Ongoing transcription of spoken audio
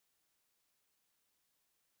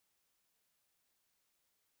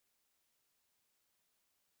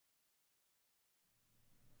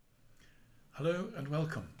Hello and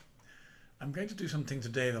welcome. I'm going to do something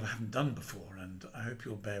today that I haven't done before, and I hope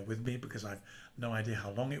you'll bear with me because I've no idea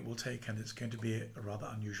how long it will take, and it's going to be a rather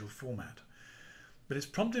unusual format. But it's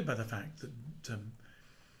prompted by the fact that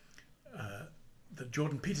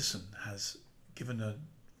Jordan Peterson has given a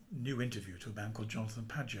new interview to a man called Peterson and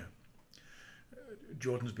Pageau.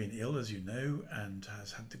 Jordan's been ill, as you know, and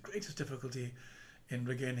has had the greatest difficulty in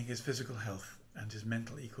regaining his physical health and his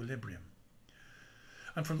mental equilibrium.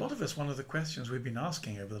 And for a lot of us, one of the questions we've been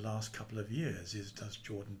asking over the last couple of years is, does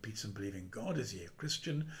Jordan Peterson believe in God? Is he a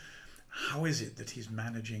Christian? How is it that he's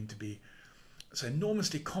managing to be so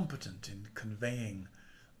enormously competent in conveying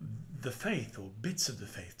the faith or bits of the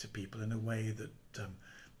faith to people in a way that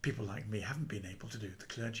people like me haven't been able to do, the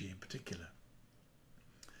clergy in particular?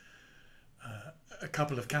 A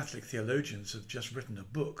couple of Catholic theologians have just written a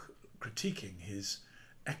book critiquing his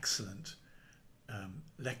excellent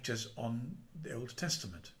lectures on the Old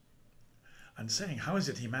Testament and saying, how is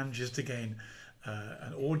it he manages to gain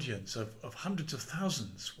an audience of hundreds of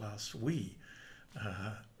thousands whilst we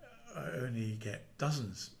only get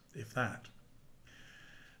dozens, if that?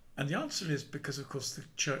 And the answer is because, of course, the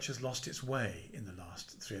church has lost its way in the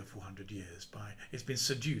last 300 or 400 years. It's been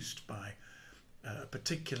seduced by a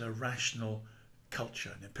particular rational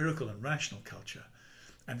culture, an empirical and rational culture,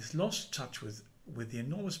 and it's lost touch with the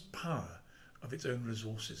enormous power of its own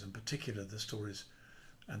resources, in particular the stories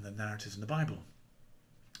and the narratives in the Bible.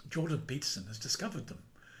 Jordan Peterson has discovered them.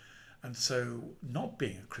 And so, not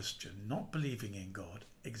being a Christian, not believing in God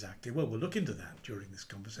exactly, well, we'll look into that during this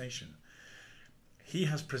conversation. He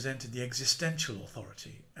has presented the existential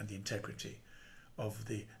authority and the integrity of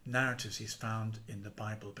the narratives he's found in the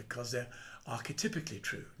Bible because they're archetypically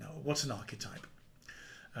true. Now, what's an archetype?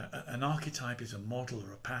 An archetype is a model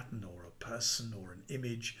or a pattern or a person or an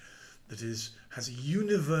image that has a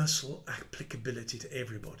universal applicability to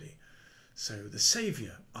everybody. So the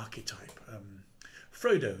saviour archetype,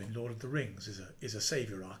 Frodo in Lord of the Rings is a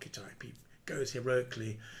saviour archetype. He goes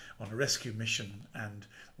heroically on a rescue mission, and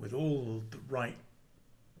with all the right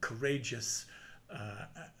courageous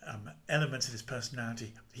elements of his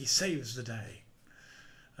personality, he saves the day.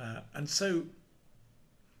 And so,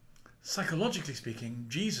 psychologically speaking,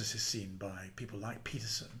 Jesus is seen by people like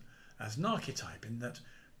Peterson as an archetype in that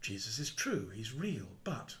Jesus is true, he's real,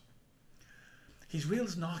 but he's real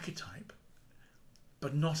as an archetype,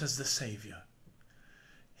 but not as the saviour.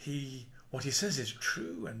 What he says is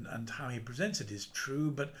true, and how he presents it is true,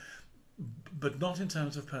 but not in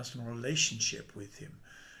terms of personal relationship with him.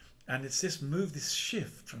 And it's this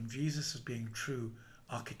shift from Jesus as being true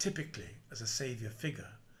archetypically as a saviour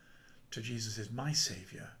figure to Jesus as my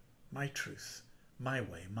saviour, my truth, my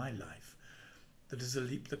way, my life, that is the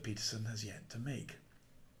leap that Peterson has yet to make.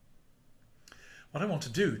 What I want to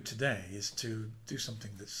do today is to do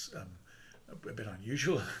something that's a bit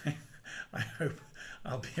unusual. I hope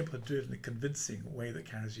I'll be able to do it in a convincing way that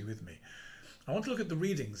carries you with me. I want to look at the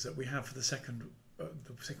readings that we have for the second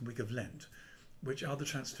week of Lent, which are the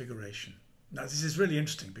Transfiguration. Now, this is really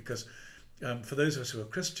interesting because for those of us who are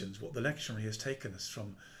Christians, what the lectionary has taken us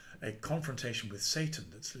from a confrontation with Satan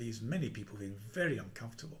that leaves many people being very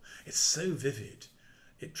uncomfortable. It's so vivid.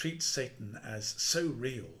 It treats Satan as so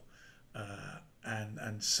real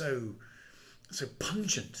and so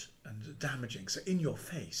pungent and damaging, so in your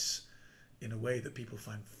face, in a way that people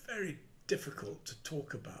find very difficult to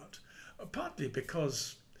talk about, partly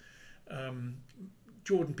because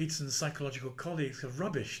Jordan Peterson's psychological colleagues have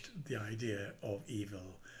rubbished the idea of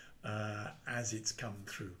evil as it's come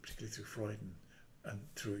through, particularly through Freud and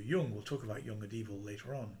through Jung. We'll talk about Jung and evil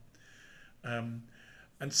later on.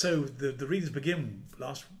 And so the readings begin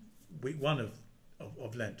last week one of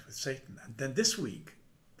Lent with Satan, and then this week,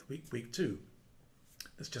 week 2,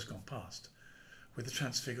 that's just gone past, with the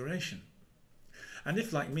Transfiguration. And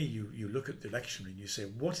if, like me, you look at the lectionary and you say,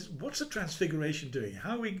 what's the Transfiguration doing?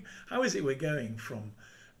 How is it we're going from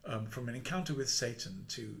an encounter with Satan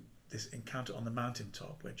to this encounter on the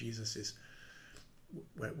mountaintop where Jesus is,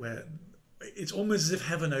 where it's almost as if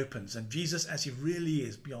heaven opens and Jesus, as he really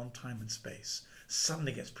is beyond time and space,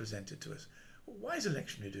 suddenly gets presented to us. Why is the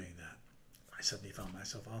lectionary doing that? I suddenly found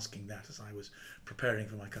myself asking that as I was preparing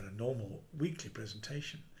for my kind of normal weekly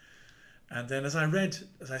presentation. And then as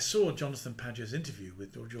I saw Jonathan Pageau's interview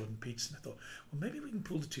with Jordan Peterson, I thought, well, maybe we can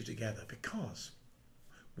pull the two together, because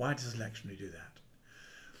why does the lectionary do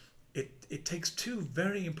that? It takes two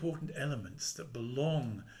very important elements that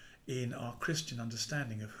belong in our Christian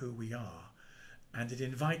understanding of who we are, and it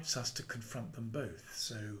invites us to confront them both.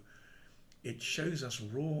 So it shows us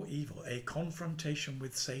raw evil, a confrontation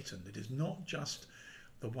with Satan that is not just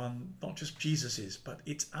Jesus's, but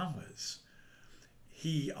it's ours.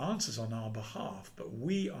 he answers on our behalf, but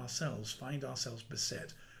we ourselves find ourselves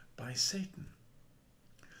beset by Satan.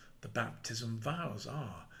 The baptism vows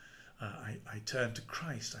are, I turn to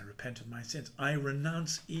Christ, I repent of my sins, I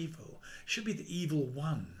renounce evil. It should be the evil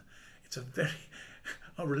one. It's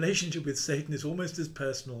our relationship with Satan is almost as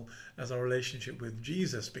personal as our relationship with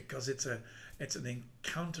Jesus, because it's an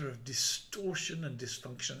encounter of distortion and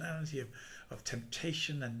dysfunctionality, of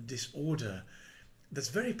temptation and disorder that's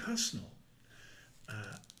very personal.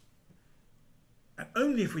 And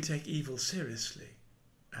only if we take evil seriously,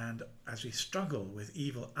 and as we struggle with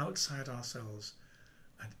evil outside ourselves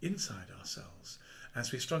and inside ourselves,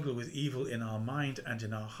 as we struggle with evil in our mind and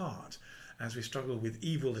in our heart, as we struggle with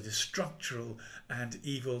evil that is structural and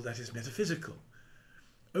evil that is metaphysical,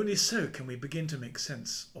 only so can we begin to make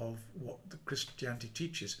sense of what the Christianity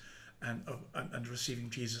teaches and receiving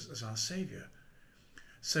Jesus as our Saviour.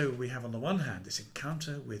 So we have on the one hand this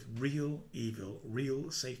encounter with real evil,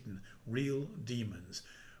 real Satan, real demons,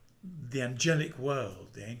 the angelic world.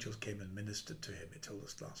 The angels came and ministered to him, it told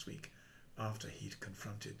us last week, after he'd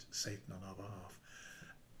confronted Satan on our behalf.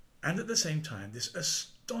 And at the same time, this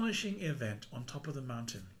astonishing event on top of the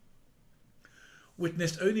mountain,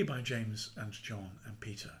 witnessed only by James and John and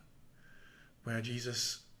Peter, where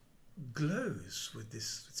Jesus glows with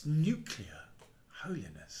this nuclear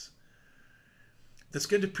holiness that's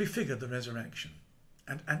going to prefigure the resurrection,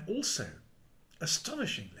 and also,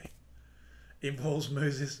 astonishingly, involves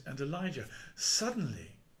Moses and Elijah.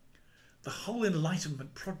 Suddenly, the whole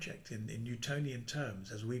Enlightenment project in Newtonian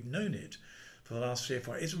terms, as we've known it for the last 3 or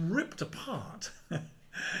 4 years, is ripped apart.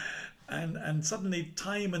 and suddenly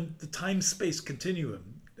time and the time-space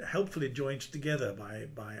continuum, helpfully joined together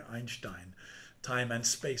by Einstein, time and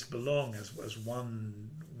space belong as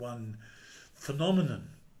one phenomenon.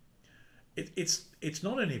 It's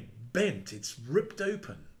not only bent, it's ripped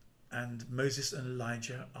open, and Moses and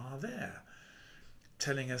Elijah are there,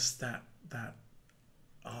 telling us that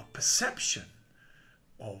our perception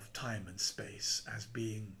of time and space as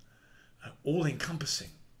being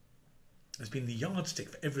all-encompassing, as being the yardstick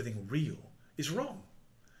for everything real, is wrong.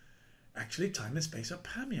 Actually, time and space are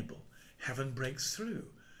permeable. Heaven breaks through.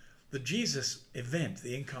 The Jesus event,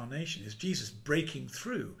 the incarnation, is Jesus breaking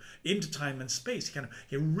through into time and space.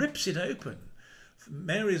 He rips it open.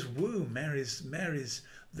 Mary's womb,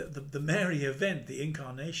 the Mary event, the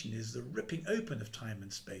incarnation, is the ripping open of time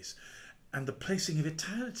and space and the placing of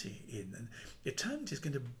eternity in. And eternity is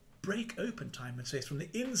going to break open time and space from the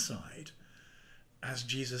inside as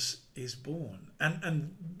Jesus is born.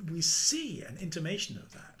 And we see an intimation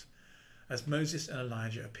of that as Moses and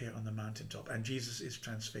Elijah appear on the mountaintop and Jesus is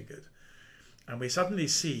transfigured. And we suddenly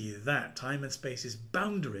see that time and space is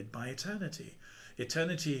boundaried by eternity.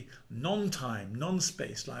 Eternity, non-time,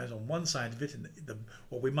 non-space, lies on one side of it, in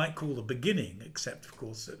what we might call the beginning, except, of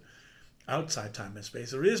course, that outside time and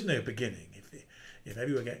space there is no beginning. If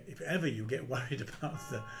ever you get worried about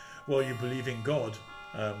you believe in God.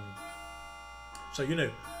 So,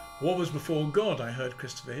 what was before God? I heard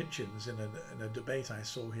Christopher Hitchens in a debate I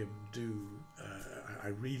saw him do, I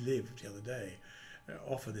relived the other day,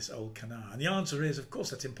 offer this old canard. And the answer is, of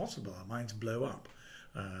course, that's impossible. Our minds blow up.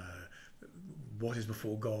 What is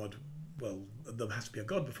before God? Well, there has to be a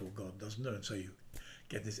God before God, doesn't there? And so you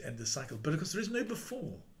get this endless cycle. But of course, there is no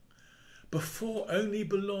before. Before only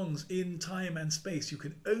belongs in time and space. You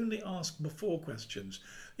can only ask before questions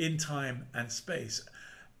in time and space.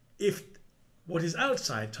 If what is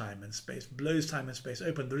outside time and space blows time and space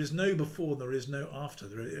open, there is no before, there is no after,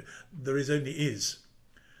 there is only is.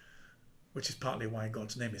 Which is partly why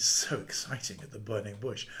God's name is so exciting at the burning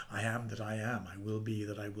bush. I am that I am, I will be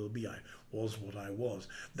that I will be, I was what I was.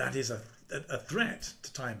 That is a threat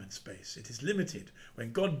to time and space. It is limited.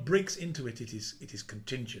 When God breaks into it, it is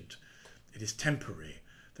contingent. It is temporary.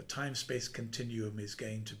 The time-space continuum is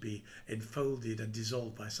going to be enfolded and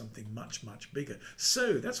dissolved by something much, much bigger.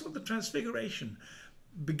 So that's what the Transfiguration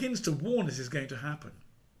begins to warn us is going to happen.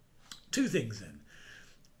 Two things then.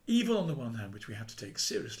 Evil on the one hand, which we have to take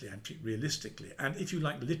seriously and treat realistically, and if you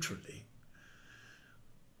like, literally.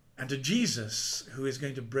 And a Jesus who is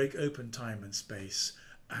going to break open time and space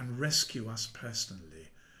and rescue us personally.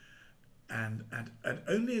 And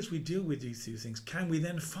only as we deal with these two things can we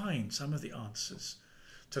then find some of the answers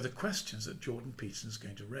to the questions that Jordan Peterson is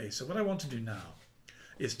going to raise. So what I want to do now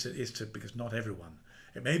is to because not everyone,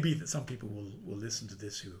 it may be that some people will listen to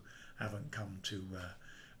this who haven't come to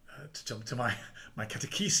my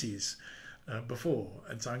catecheses before,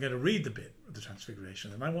 and so I'm going to read the bit of the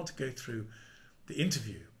Transfiguration, and I want to go through the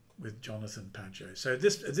interview with Jonathan Pageau. So at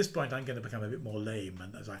this point I'm going to become a bit more lame,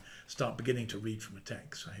 and as I start beginning to read from a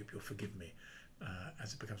text, I hope you'll forgive me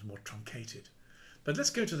as it becomes more truncated. But let's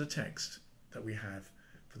go to the text that we have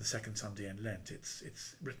for the second Sunday in Lent.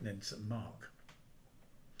 It's written in St. Mark.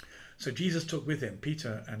 So Jesus took with him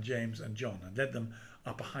Peter and James and John and led them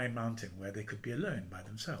up a high mountain where they could be alone by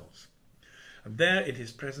themselves. And there in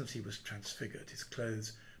his presence he was transfigured. His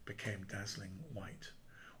clothes became dazzling white,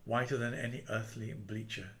 whiter than any earthly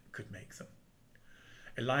bleacher could make them.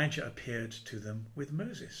 Elijah appeared to them with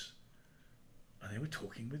Moses, and they were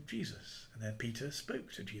talking with Jesus. And then Peter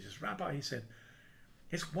spoke to Jesus. Rabbi, he said,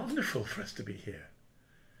 it's wonderful for us to be here.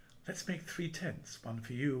 Let's make 3 tents, one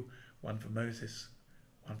for you, one for Moses,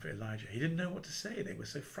 one for Elijah. He didn't know what to say. They were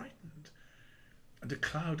so frightened. And a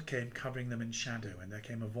cloud came covering them in shadow, and there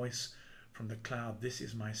came a voice from the cloud, this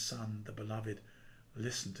is my son, the beloved,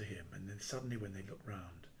 listen to him. And then suddenly when they looked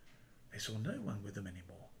round, they saw no one with them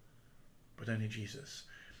anymore, but only Jesus.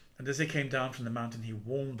 And as they came down from the mountain, he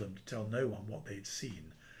warned them to tell no one what they had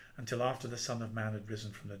seen, until after the Son of Man had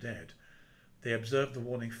risen from the dead. They observed the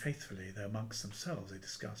warning faithfully, though amongst themselves they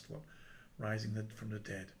discussed what rising from the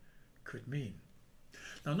dead could mean.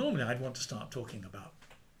 Now normally I'd want to start talking about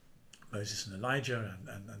Moses and Elijah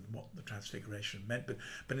and what the transfiguration meant, but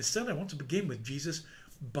instead I want to begin with Jesus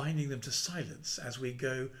binding them to silence as we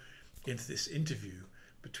go into this interview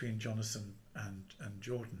between Jonathan and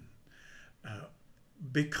Jordan.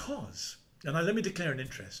 Because, and let me declare an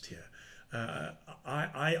interest here.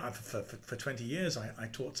 For 20 years I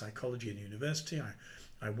taught psychology in university.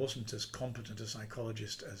 I wasn't as competent a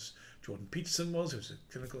psychologist as Jordan Peterson was, who was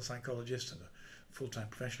a clinical psychologist and a full-time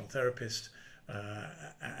professional therapist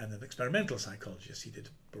and an experimental psychologist. He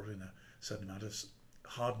brought in a certain amount of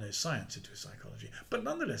hard-nosed science into his psychology. But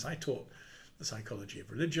nonetheless, I taught the psychology of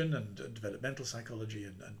religion and developmental psychology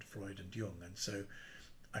and Freud and Jung. And so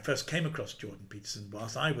I first came across Jordan Peterson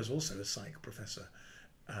whilst I was also a psych professor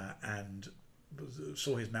and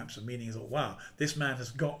saw his maps of meaning and thought, wow, this man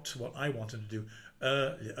has got to what I wanted to do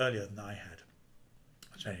earlier than I had.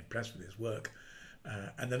 I was very impressed with his work.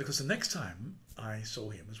 And then, of course, the next time I saw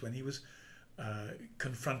him was when he was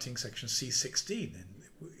confronting Section C16 in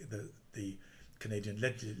the Canadian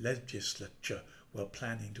legislature were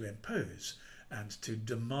planning to impose and to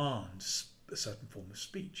demand a certain form of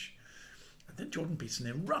speech. And then Jordan Peterson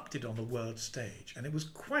erupted on the world stage, and it was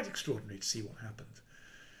quite extraordinary to see what happened.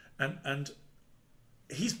 And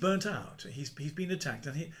he's burnt out. He's been attacked,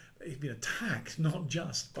 and he's been attacked not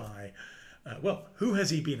just by, well, who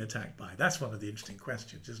has he been attacked by? That's one of the interesting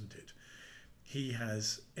questions, isn't it? He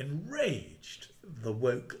has enraged the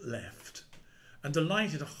woke left and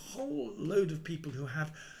delighted a whole load of people who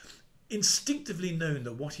have instinctively known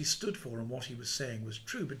that what he stood for and what he was saying was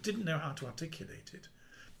true, but didn't know how to articulate it,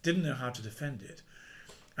 didn't know how to defend it,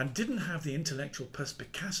 and didn't have the intellectual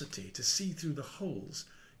perspicacity to see through the holes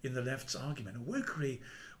in the left's argument. And wokery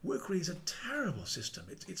is a terrible system.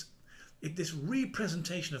 This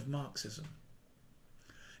representation of Marxism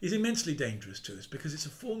is immensely dangerous to us because it's a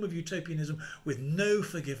form of utopianism with no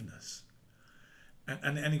forgiveness.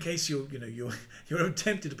 And in case you're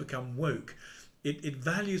tempted to become woke, it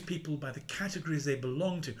values people by the categories they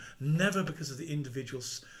belong to, never because of the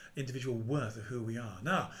individual worth of who we are.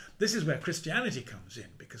 Now, this is where Christianity comes in,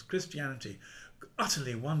 because Christianity,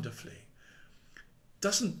 utterly wonderfully,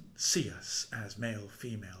 doesn't see us as male,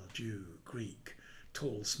 female, Jew, Greek,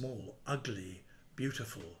 tall, small, ugly,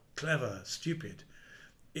 beautiful, clever, stupid.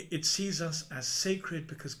 It sees us as sacred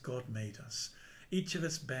because God made us. Each of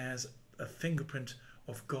us bears a fingerprint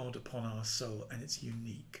of God upon our soul, and it's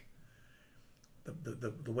unique.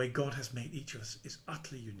 The way God has made each of us is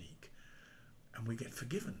utterly unique, and we get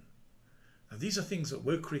forgiven. Now, these are things that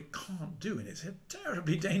wokery can't do, and it's a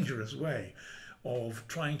terribly dangerous way of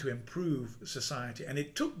trying to improve society. And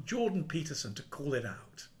it took Jordan Peterson to call it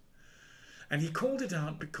out. And he called it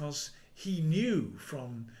out because he knew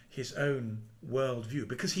from his own worldview,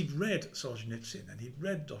 because he'd read Solzhenitsyn and he'd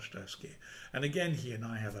read Dostoevsky. And again, he and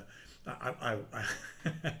I have I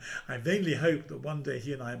vaguely hope that one day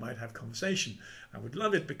he and I might have conversation. I would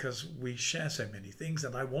love it because we share so many things,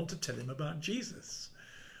 and I want to tell him about Jesus.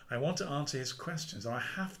 I want to answer his questions. I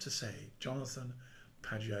have to say, Jonathan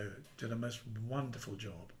Pageau did a most wonderful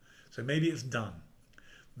job. So maybe it's done.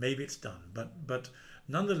 Maybe it's done. But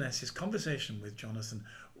nonetheless, his conversation with Jonathan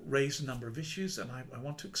raised a number of issues, and I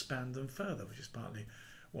want to expand them further, which is partly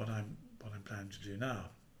what I'm planning to do now.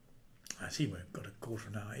 I see we've got a quarter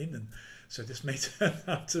of an hour in, and so this may turn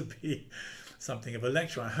out to be something of a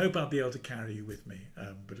lecture. I hope I'll be able to carry you with me.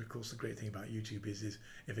 But of course, the great thing about YouTube is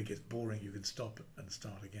if it gets boring, you can stop and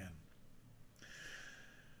start again.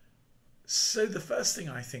 So the first thing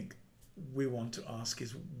I think we want to ask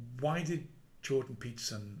is, why did Jordan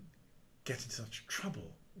Peterson get into such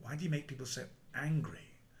trouble? Why did he make people so angry?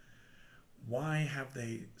 Why have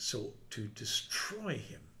they sought to destroy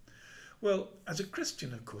him? Well, as a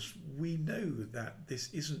Christian, of course, we know that this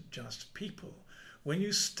isn't just people. When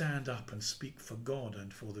you stand up and speak for God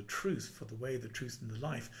and for the truth, for the way, the truth and the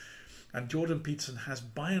life, and Jordan Peterson has,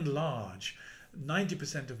 by and large,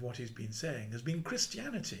 90% of what he's been saying has been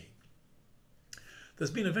Christianity.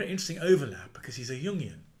 There's been a very interesting overlap because he's a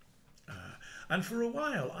Jungian. And for a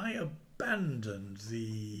while, I abandoned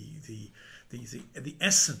the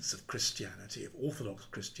essence of Christianity, of Orthodox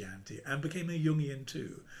Christianity, and became a Jungian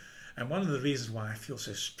too. And one of the reasons why I feel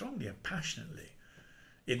so strongly and passionately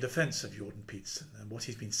in defence of Jordan Peterson and what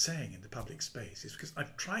he's been saying in the public space is because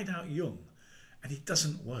I've tried out Jung and it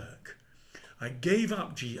doesn't work. I gave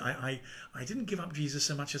up I didn't give up Jesus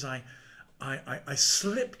so much as I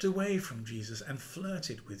slipped away from Jesus and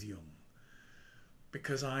flirted with Jung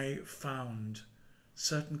because I found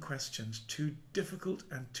certain questions too difficult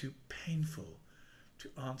and too painful to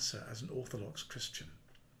answer as an Orthodox Christian.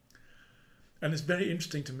 And it's very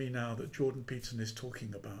interesting to me now that Jordan Peterson is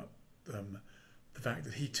talking about the fact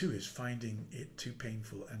that he too is finding it too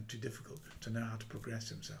painful and too difficult to know how to progress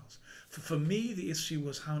himself. For me, the issue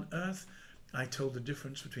was how on earth I told the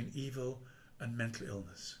difference between evil and mental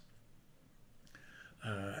illness.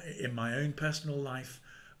 In my own personal life,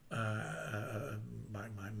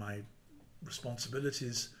 my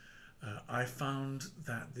responsibilities, I found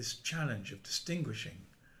that this challenge of distinguishing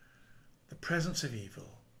the presence of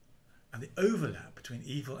evil and the overlap between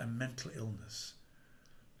evil and mental illness,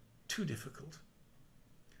 too difficult.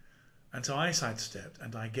 And so I sidestepped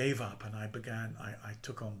and I gave up and I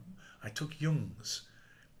took Jung's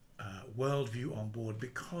worldview on board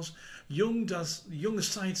because Jung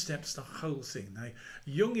sidesteps the whole thing. Now,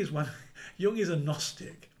 Jung is a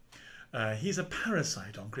Gnostic. He's a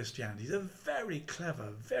parasite on Christianity. He's a very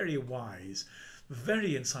clever, very wise,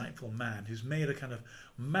 very insightful man who's made a kind of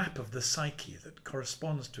map of the psyche that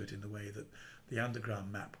corresponds to it in the way that the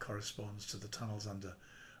underground map corresponds to the tunnels under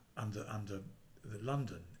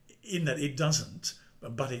London. In that it doesn't,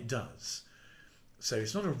 but it does. So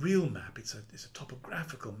it's not a real map, it's a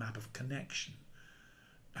topographical map of connection.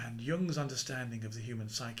 And Jung's understanding of the human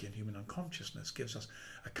psyche and human unconsciousness gives us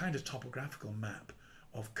a kind of topographical map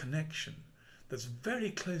of connection that's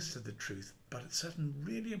very close to the truth, but at certain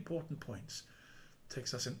really important points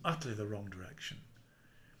takes us in utterly the wrong direction.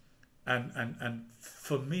 And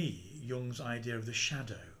for me, Jung's idea of the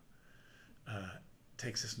shadow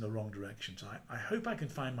takes us in the wrong direction. So I hope I can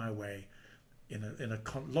find my way in a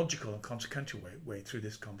logical and consequential way through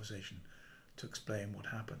this conversation to explain what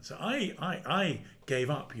happened. So I gave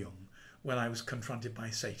up Jung when I was confronted by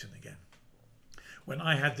Satan again. When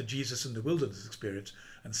I had the Jesus in the wilderness experience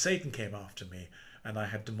and Satan came after me and I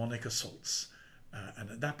had demonic assaults. And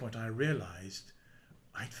at that point I realized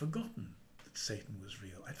I'd forgotten that Satan was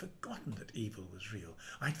real. I'd forgotten that evil was real.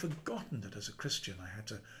 I'd forgotten that as a Christian I had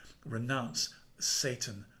to renounce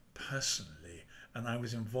Satan personally, and I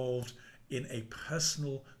was involved in a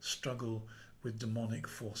personal struggle with demonic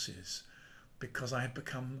forces because I had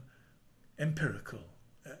become empirical,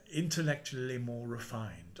 intellectually more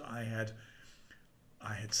refined. I had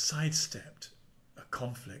sidestepped a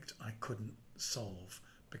conflict I couldn't solve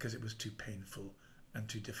because it was too painful and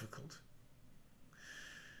too difficult.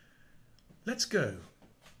 Let's go,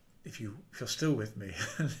 if you're still with me,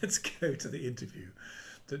 let's go to the interview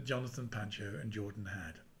that Jonathan Pageau and Jordan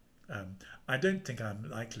had. I don't think I'm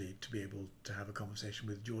likely to be able to have a conversation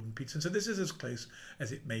with Jordan Peterson, so this is as close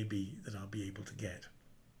as it may be that I'll be able to get.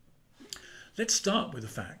 Let's start with the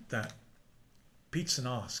fact that Peterson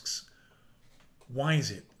asks, why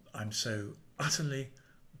is it I'm so utterly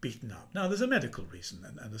beaten up? Now, there's a medical reason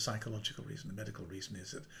and a psychological reason. The medical reason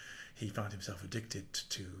is that he found himself addicted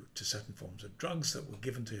to certain forms of drugs that were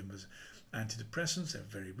given to him as antidepressants. They're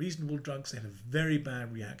very reasonable drugs. They had a very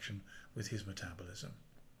bad reaction with his metabolism.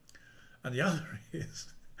 And the other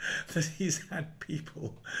is that he's had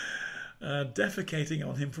people defecating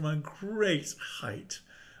on him from a great height,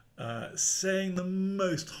 saying the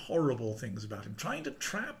most horrible things about him, trying to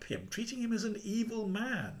trap him, treating him as an evil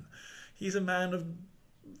man. He's a man of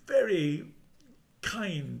very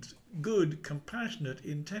kind, good, compassionate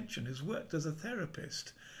intention who's worked as a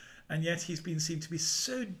therapist, and yet he's been seen to be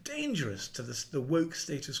so dangerous to the woke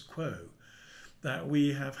status quo that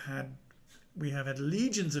we have had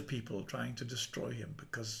legions of people trying to destroy him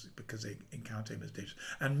because they encounter him as dangerous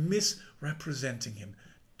and misrepresenting him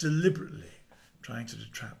deliberately, trying to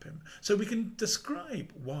trap him. So we can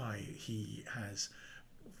describe why he has,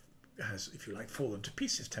 if you like, fallen to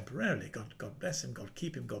pieces temporarily. God bless him, God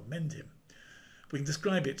keep him, God mend him. We can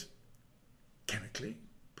describe it chemically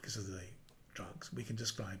because of the drugs. We can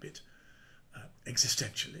describe it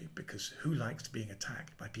existentially, because who likes being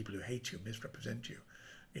attacked by people who hate you, misrepresent you?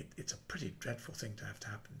 It's a pretty dreadful thing to have to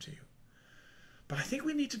happen to you. But I think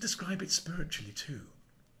we need to describe it spiritually too.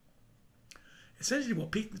 Essentially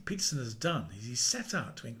what Peterson has done is he's set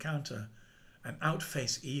out to encounter and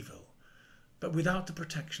outface evil, but without the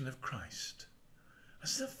protection of Christ.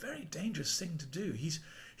 This is a very dangerous thing to do.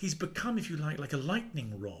 He's become, if you like a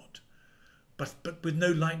lightning rod, but with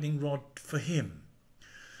no lightning rod for him.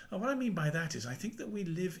 And what I mean by that is I think that we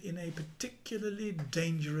live in a particularly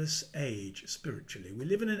dangerous age spiritually. We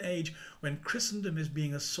live in an age when Christendom is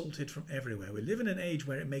being assaulted from everywhere. We live in an age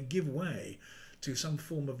where it may give way to some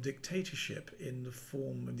form of dictatorship in the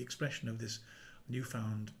form and the expression of this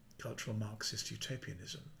newfound cultural Marxist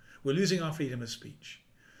utopianism. We're losing our freedom of speech.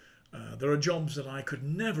 There are jobs that I could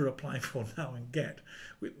never apply for now and get,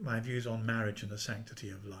 with my views on marriage and the sanctity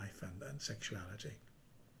of life and sexuality.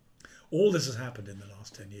 All this has happened in the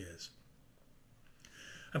last 10 years.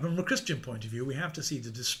 And from a Christian point of view, we have to see the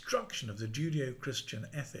destruction of the Judeo-Christian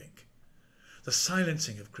ethic, the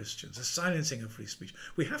silencing of Christians, the silencing of free speech.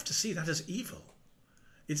 We have to see that as evil.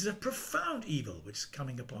 It is a profound evil which is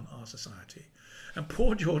coming upon our society. And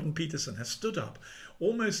poor Jordan Peterson has stood up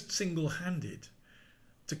almost single-handed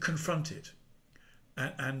to confront it,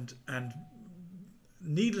 and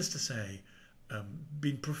needless to say,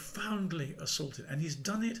 been profoundly assaulted. And he's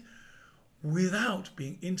done it without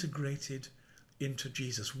being integrated into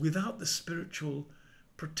Jesus, without the spiritual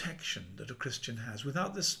protection that a Christian has,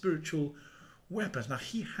 without the spiritual weapons. Now,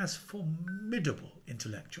 he has formidable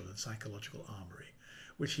intellectual and psychological armoury,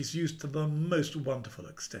 which he's used to the most wonderful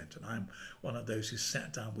extent. And I'm one of those who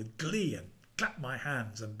sat down with glee and clapped my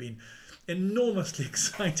hands and been enormously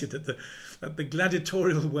excited at the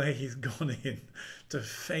gladiatorial way he's gone in to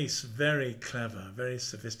face very clever, very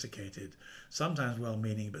sophisticated, sometimes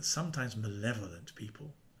well-meaning, but sometimes malevolent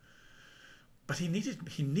people. But he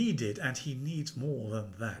needed, and he needs more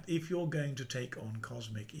than that. If you're going to take on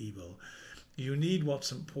cosmic evil, you need what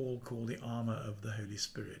St. Paul called the armour of the Holy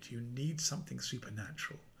Spirit. You need something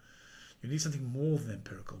supernatural. You need something more than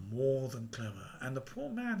empirical, more than clever. And the poor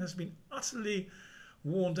man has been utterly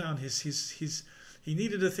worn down. He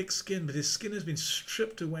needed a thick skin, but his skin has been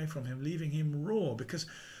stripped away from him, leaving him raw, because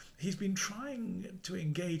he's been trying to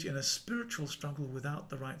engage in a spiritual struggle without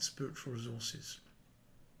the right spiritual resources.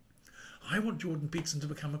 I want Jordan Peterson to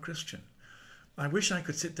become a Christian. I wish I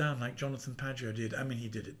could sit down like Jonathan Pageau did. I mean, he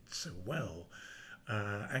did it so well,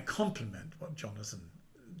 and compliment what Jonathan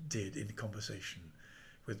did in the conversation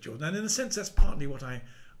with Jordan. And in a sense, that's partly what I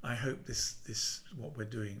hope this what we're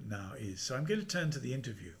doing now is. So I'm going to turn to the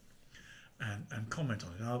interview and comment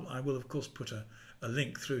on it. I will, of course, put a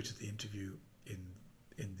link through to the interview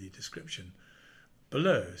in the description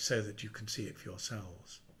below so that you can see it for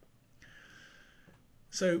yourselves.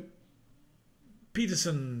 So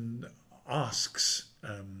Peterson asks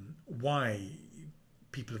why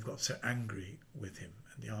people have got so angry with him,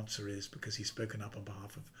 and the answer is because he's spoken up on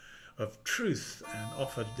behalf of truth and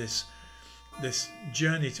offered this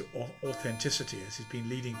journey to authenticity as he's been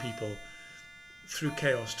leading people through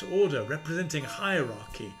chaos to order, representing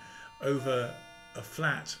hierarchy over a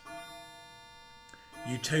flat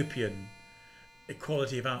utopian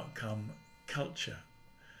equality of outcome culture.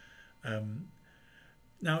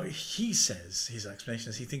 Now, he says, his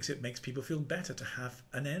explanation is he thinks it makes people feel better to have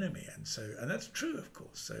an enemy, and that's true, of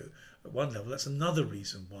course. So at one level, that's another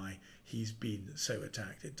reason why he's been so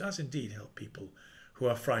attacked. It does indeed help people who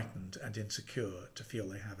are frightened and insecure to feel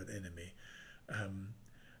they have an enemy,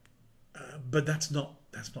 but that's not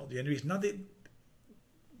the only reason. Now, you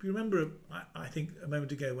remember, I think a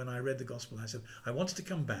moment ago when I read the Gospel, I said I wanted to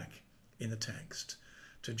come back in the text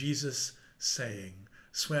to Jesus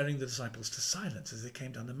swearing the disciples to silence as they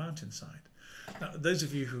came down the mountainside. Now, those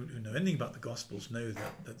of you who know anything about the Gospels know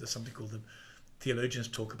that there's something called theologians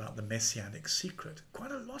talk about the messianic secret.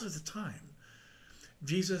 Quite a lot of the time,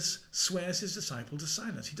 Jesus swears his disciple to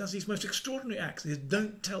silence. He does these most extraordinary acts. He says,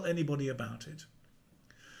 don't tell anybody about it.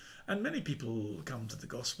 And many people come to the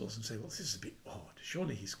Gospels and say, well, this is a bit odd.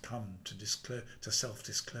 Surely he's come to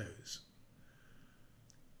self-disclose.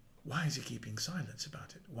 Why is he keeping silence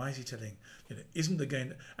about it? Why is he telling, isn't there going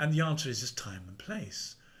to... And the answer is there's time and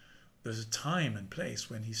place. There's a time and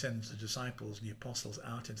place when he sends the disciples and the apostles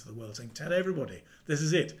out into the world saying, tell everybody, this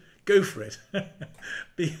is it, go for it.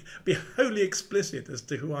 be wholly explicit as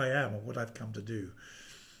to who I am and what I've come to do.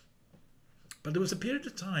 But there was a period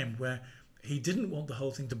of time where he didn't want the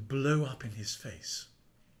whole thing to blow up in his face.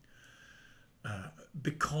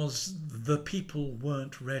 Because the people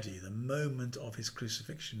weren't ready. The moment of his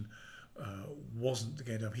crucifixion wasn't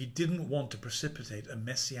going to happen. He didn't want to precipitate a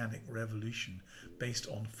messianic revolution based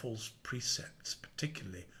on false precepts,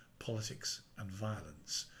 particularly politics and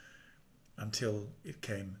violence, until it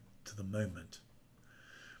came to the moment.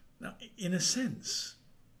 Now, in a sense,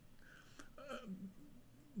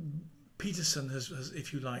 Peterson has,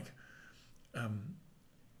 if you like,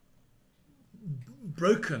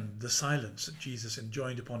 broken the silence that Jesus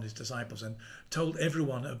enjoined upon his disciples and told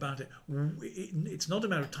everyone about it. It's not a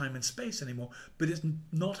matter of time and space anymore, but it's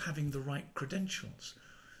not having the right credentials,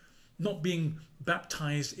 not being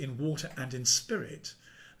baptized in water and in spirit,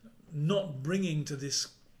 not bringing to this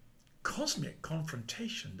cosmic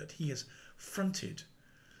confrontation that he has fronted,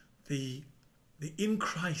 the in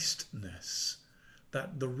Christness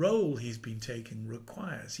that the role he's been taking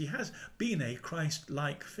requires. He has been a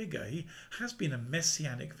Christ-like figure. He has been a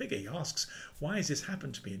messianic figure. He asks, why has this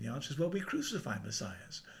happened to me? And the answer is, well, we crucify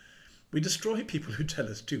messiahs. We destroy people who tell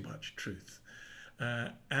us too much truth.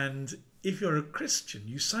 And if you're a Christian,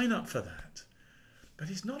 you sign up for that. But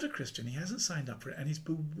he's not a Christian. He hasn't signed up for it, and he's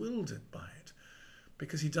bewildered by it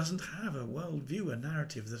because he doesn't have a worldview, a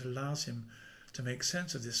narrative that allows him to make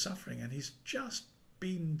sense of this suffering, and he's just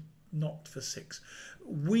been knocked for six.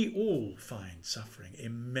 We all find suffering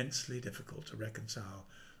immensely difficult to reconcile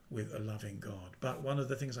with a loving God. But one of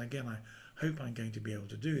the things, again, I hope I'm going to be able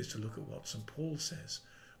to do is to look at what St. Paul says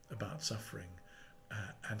about suffering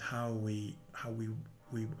and how we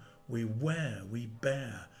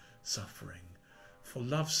bear suffering for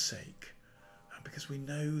love's sake, because we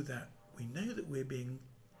know that we're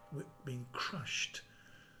being crushed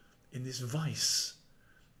in this vice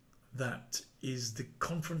that is the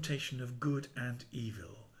confrontation of good and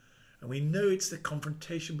evil. And we know it's the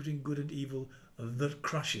confrontation between good and evil that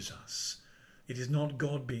crushes us. It is not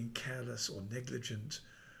God being careless or negligent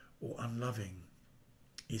or unloving.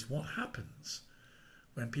 It's what happens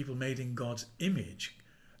when people made in God's image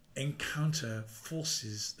encounter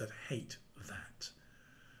forces that hate that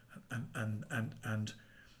and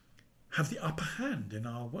have the upper hand in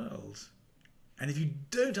our world. And if you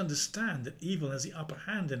don't understand that evil has the upper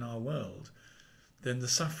hand in our world, then the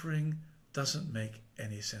suffering doesn't make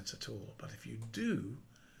any sense at all. But if you do,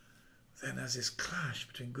 then as this clash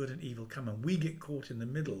between good and evil come, and we get caught in the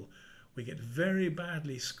middle, we get very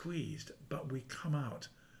badly squeezed, but we come out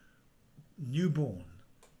newborn,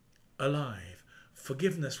 alive.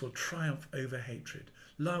 Forgiveness will triumph over hatred.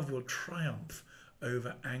 Love will triumph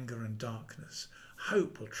over anger and darkness.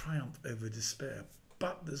 Hope will triumph over despair.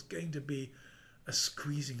 But there's going to be a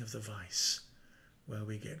squeezing of the vice where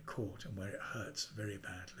we get caught and where it hurts very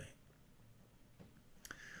badly.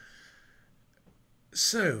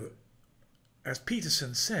 So, as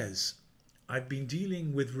Peterson says, I've been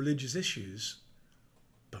dealing with religious issues,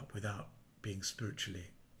 but without being spiritually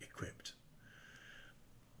equipped.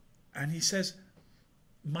 And he says,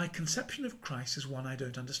 my conception of Christ is one I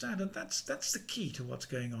don't understand, and that's the key to what's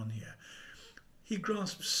going on here. He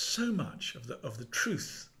grasps so much of the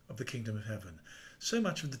truth of the kingdom of heaven, so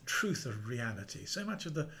much of the truth of reality, so much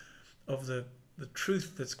of the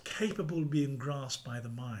truth that's capable of being grasped by the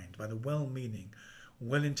mind, by the well-meaning,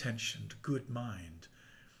 well-intentioned, good mind.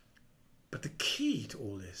 But the key to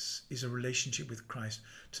all this is a relationship with Christ,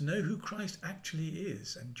 to know who Christ actually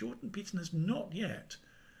is. And Jordan Peterson has not yet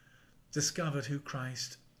discovered who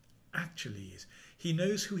Christ actually is. He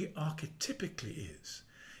knows who he archetypically is.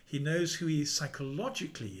 He knows who he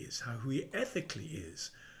psychologically is, who he ethically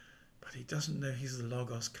is. But he doesn't know he's the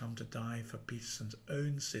Logos come to die for Peterson's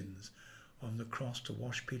own sins on the cross, to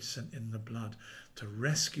wash Peterson in the blood, to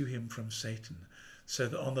rescue him from Satan, so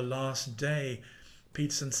that on the last day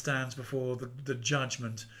Peterson stands before the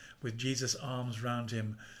judgment with Jesus' arms round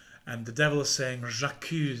him, and the devil is saying,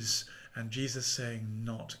 "J'accuse," and Jesus saying,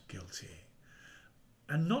 "Not guilty."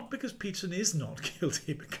 And not because Peterson is not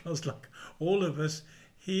guilty, because like all of us,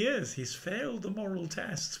 he is. He's failed the moral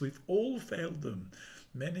tests. We've all failed them.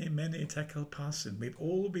 Many, many tekel parsin. We've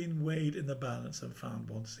all been weighed in the balance and found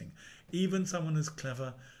wanting. Even someone as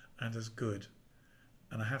clever and as good,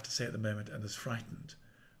 and I have to say at the moment, and as frightened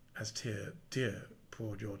as dear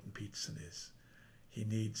poor Jordan Peterson is. He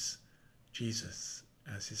needs Jesus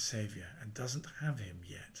as his saviour and doesn't have him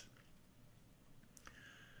yet.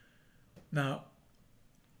 Now,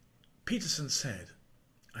 Peterson said,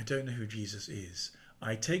 I don't know who Jesus is.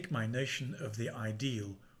 I take my notion of the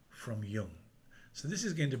ideal from Jung. So this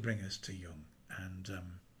is going to bring us to Jung, and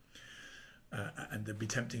it'd be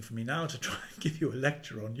tempting for me now to try and give you a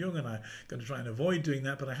lecture on Jung, and I'm going to try and avoid doing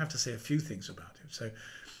that, but I have to say a few things about him. So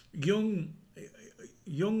Jung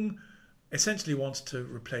essentially wants to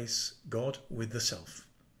replace God with the self,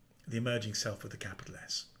 the emerging self with a capital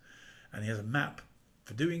S. And he has a map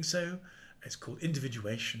for doing so. It's called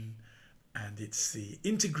individuation, and it's the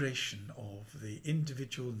integration of the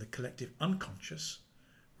individual and the collective unconscious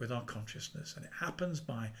with our consciousness, and it happens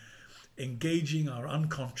by engaging our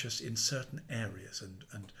unconscious in certain areas,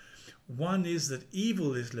 and one is that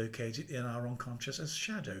evil is located in our unconscious as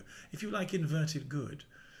shadow, if you like, inverted good.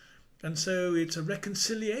 And so it's a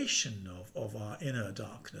reconciliation of our inner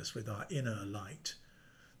darkness with our inner light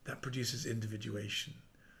that produces individuation.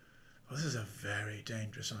 Well, this is a very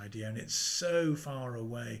dangerous idea, and it's so far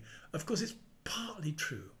away. Of course, it's partly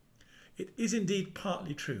true. It is indeed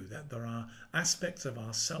partly true that there are aspects of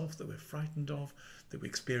ourself that we're frightened of, that we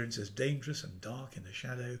experience as dangerous and dark in the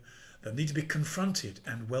shadow, that need to be confronted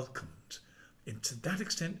and welcomed. And to that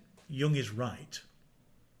extent, Jung is right.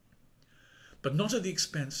 But not at the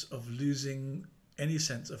expense of losing any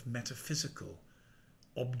sense of metaphysical,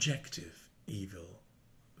 objective evil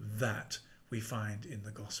that we find in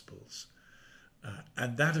the Gospels.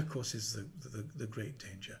 And that, of course, is the great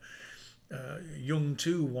danger. Jung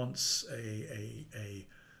too wants a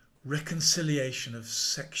reconciliation of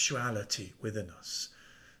sexuality within us.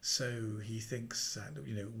 So he thinks that,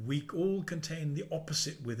 we all contain the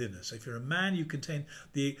opposite within us. If you're a man, you contain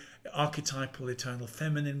the archetypal eternal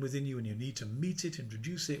feminine within you, and you need to meet it,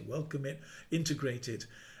 introduce it, welcome it, integrate it.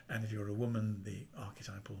 And if you're a woman, the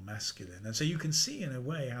archetypal masculine. And so you can see in a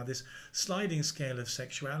way how this sliding scale of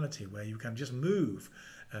sexuality, where you can just move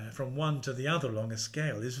from one to the other along a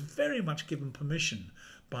scale, is very much given permission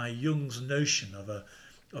by Jung's notion of a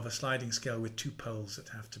sliding scale with two poles that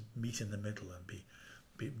have to meet in the middle and be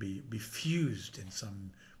fused in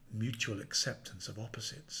some mutual acceptance of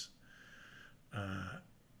opposites.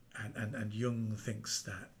 And Jung thinks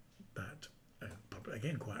that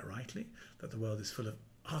again, quite rightly, that the world is full of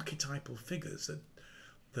archetypal figures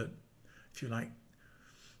that, if you like,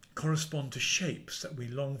 correspond to shapes that we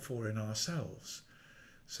long for in ourselves.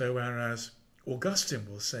 So whereas Augustine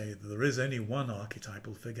will say that there is only one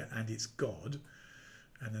archetypal figure, and it's God,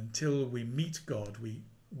 and until we meet God, we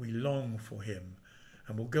long for him,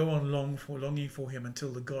 and we'll go on longing for him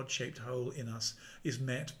until the God-shaped hole in us is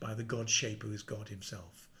met by the God shape who is God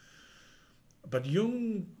himself. But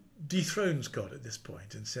Jung dethrones God at this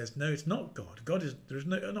point and says, no, it's not God. There is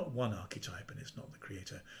not one archetype, and it's not the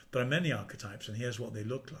creator. There are many archetypes, and here's what they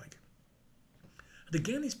look like. And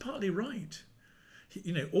again, he's partly right.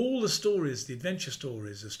 All the stories, the adventure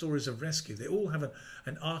stories, the stories of rescue, they all have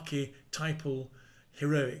an archetypal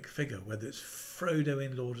heroic figure, whether it's Frodo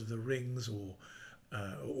in Lord of the Rings, or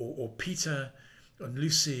Peter and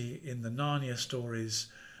Lucy in the Narnia stories,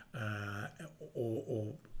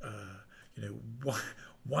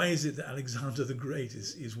 why is it that Alexander the Great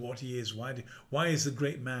is what he is? Why is the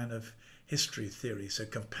great man of history theory so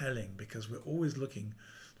compelling? Because we're always looking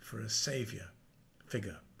for a saviour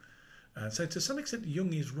figure. So to some extent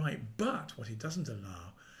Jung is right, but what he doesn't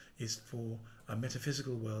allow is for a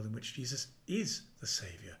metaphysical world in which Jesus is the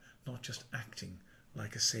saviour, not just acting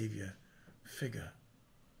like a saviour figure.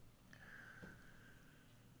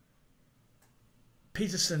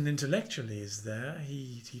 Peterson intellectually is there.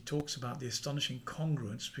 He talks about the astonishing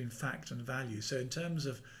congruence between fact and value. So in terms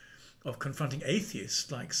of confronting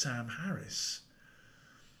atheists like Sam Harris,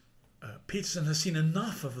 Peterson has seen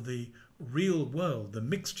enough of the real world, the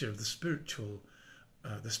mixture of the spiritually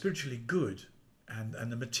good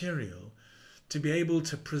and the material, to be able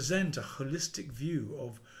to present a holistic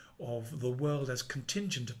view of the world as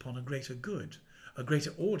contingent upon a greater good, a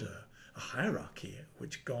greater order, a hierarchy,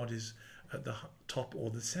 which God is at the top or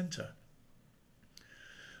the centre.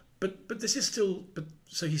 But this is still,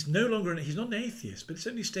 so he's not an atheist, but it's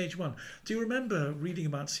only stage one. Do you remember reading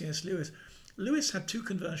about C.S. Lewis? Lewis had two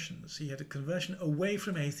conversions. He had a conversion away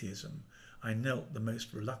from atheism. I knelt the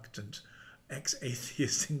most reluctant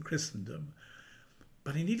ex-atheist in Christendom.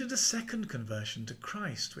 But he needed a second conversion to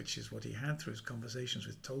Christ, which is what he had through his conversations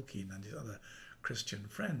with Tolkien and his other Christian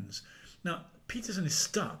friends. Now, Peterson is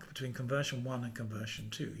stuck between conversion 1 and conversion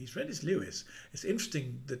 2. He's read his Lewis. It's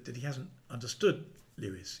interesting that he hasn't understood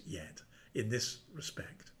Lewis yet in this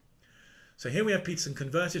respect. So here we have Peterson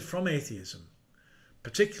converted from atheism,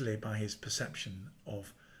 particularly by his perception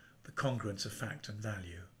of the congruence of fact and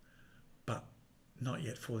value, but not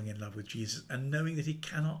yet falling in love with Jesus, and knowing that he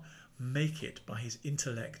cannot make it by his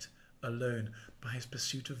intellect alone, by his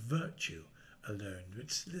pursuit of virtue alone.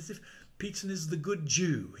 It's as if Peterson is the good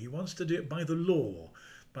Jew. He wants to do it by the law,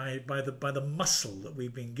 by the muscle that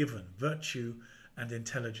we've been given, virtue and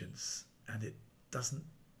intelligence, and it doesn't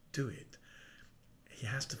do it. He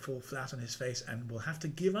has to fall flat on his face and will have to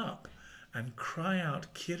give up and cry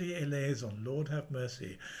out, Kyrie eleison, Lord have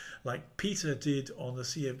mercy, like Peter did on the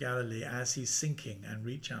Sea of Galilee as he's sinking, and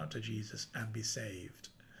reach out to Jesus and be saved.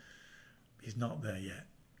 He's not there yet.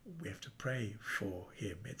 We have to pray for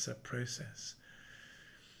him. It's a process.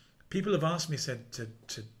 People have asked me, said to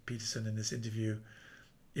Peterson in this interview,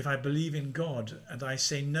 if I believe in God, and I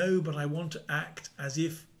say no, but I want to act as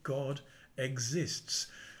if God exists.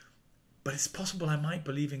 But it's possible I might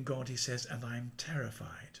believe in God, he says, and I'm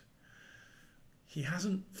terrified. He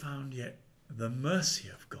hasn't found yet the mercy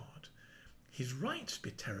of God. He's right to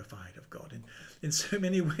be terrified of God. In so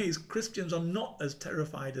many ways, Christians are not as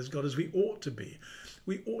terrified as God as we ought to be.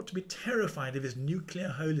 We ought to be terrified of his nuclear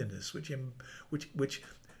holiness, which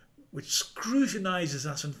scrutinizes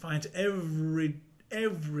us and finds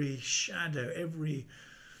every shadow, every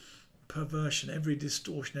perversion, every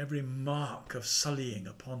distortion, every mark of sullying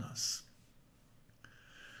upon us.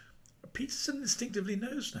 Peterson instinctively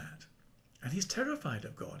knows that, and he's terrified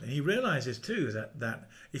of God, and he realizes too that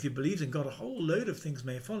if he believes in God, a whole load of things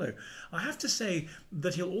may follow. I have to say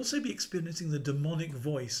that he'll also be experiencing the demonic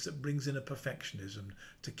voice that brings in a perfectionism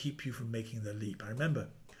to keep you from making the leap. I remember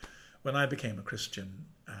when I became a Christian,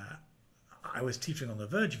 I was teetering on the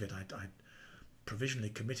verge of it. I provisionally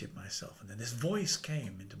committed myself, and then this voice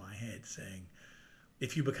came into my head saying,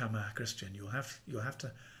 if you become a Christian, you'll have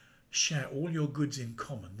to share all your goods in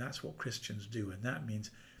common. That's what Christians do, and that means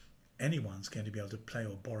anyone's going to be able to play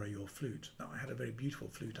or borrow your flute. Now, I had a very beautiful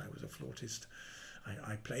flute. I was a flautist.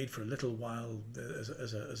 I played for a little while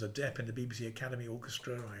as a dep in the BBC Academy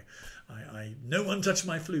Orchestra. No one touched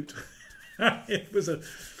my flute. It was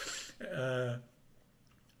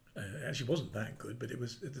it actually wasn't that good, but it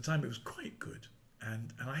was, at the time, it was quite good.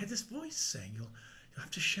 And I had this voice saying, you'll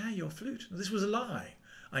have to share your flute. And this was a lie.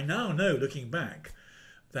 I now know, looking back,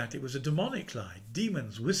 that it was a demonic lie.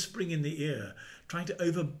 Demons whispering in the ear, trying to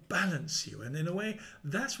overbalance you. And in a way,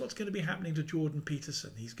 that's what's going to be happening to Jordan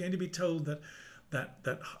Peterson. He's going to be told that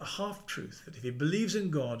a half-truth, that if he believes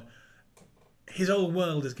in God, his whole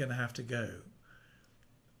world is going to have to go.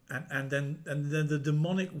 And then the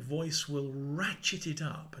demonic voice will ratchet it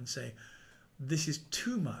up and say, this is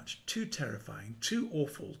too much, too terrifying, too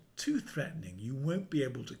awful, too threatening. You won't be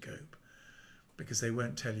able to cope. Because they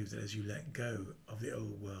won't tell you that as you let go of the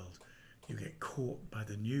old world, you get caught by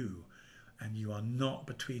the new, and you are not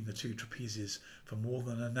between the two trapezes for more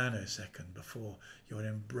than a nanosecond before you're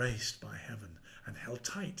embraced by heaven and held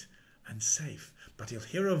tight and safe. But he'll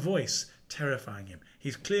hear a voice terrifying him.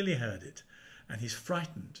 He's clearly heard it, and he's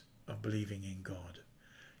frightened of believing in God.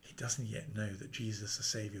 He doesn't yet know that Jesus the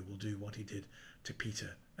Saviour will do what he did to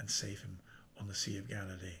Peter and save him on the Sea of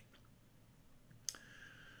Galilee.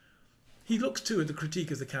 He looks too at the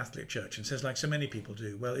critique of the Catholic Church and says, like so many people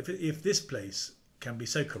do, well, if this place can be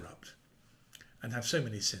so corrupt and have so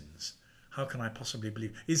many sins, how can I possibly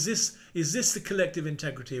believe? Is this the collective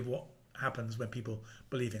integrity of what happens when people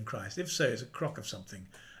believe in Christ? If so, it's a crock of something,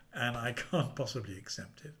 and I can't possibly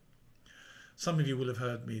accept it. Some of you will have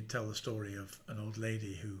heard me tell the story of an old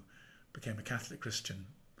lady who became a Catholic Christian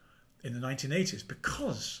in the 1980s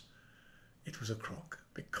because it was a crock,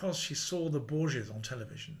 because she saw the Borgias on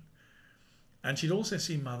television. And she'd also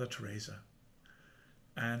seen Mother Teresa.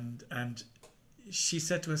 And she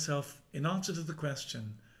said to herself, in answer to the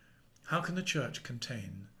question, how can the church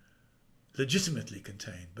legitimately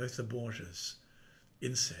contain both the Borgias,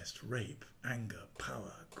 incest, rape, anger,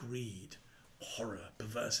 power, greed, horror,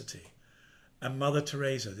 perversity, and Mother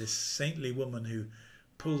Teresa, this saintly woman who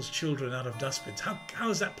pulls children out of dustbins?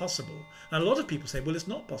 How is that possible? And a lot of people say, well, it's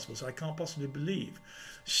not possible, so I can't possibly believe.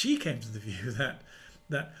 She came to the view that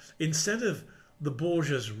instead of the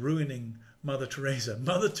Borgias ruining Mother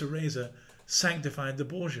Teresa sanctified the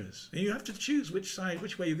Borgias. And you have to choose which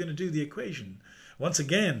way you're going to do the equation. Once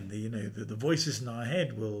again, the voices in our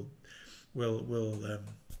head will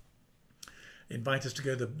invite us to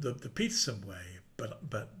go the Peterson way,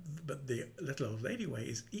 but the little old lady way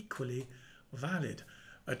is equally valid.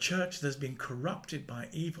 A church that's been corrupted by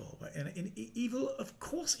evil, and evil, of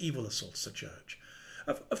course, evil assaults the church.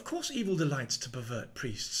 Of course, evil delights to pervert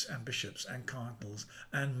priests and bishops and cardinals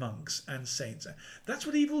and monks and saints. That's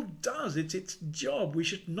what evil does. It's its job. We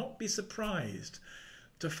should not be surprised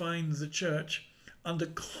to find the church under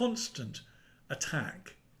constant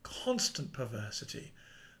attack, constant perversity.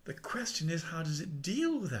 The question is, how does it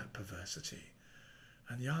deal with that perversity?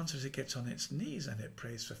 And the answer is, it gets on its knees and it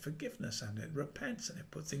prays for forgiveness and it repents and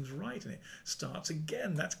it puts things right and it starts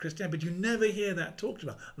again. That's Christianity. But you never hear that talked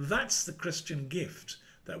about. That's the Christian gift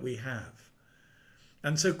that we have.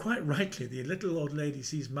 And so quite rightly, the little old lady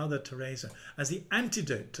sees Mother Teresa as the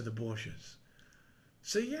antidote to the Borgias.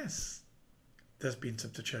 So yes,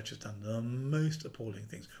 the church has done the most appalling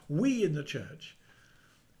things. We in the church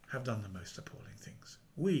have done the most appalling things.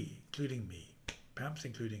 We, including me, perhaps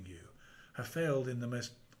including you, have failed in the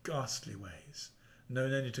most ghastly ways,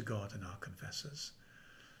 known only to God and our confessors.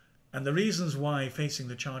 And the reasons why, facing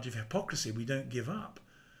the charge of hypocrisy, we don't give up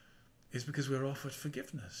is because we're offered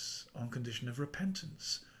forgiveness on condition of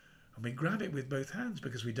repentance. And we grab it with both hands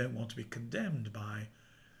because we don't want to be condemned by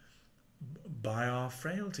our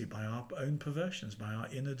frailty, by our own perversions, by our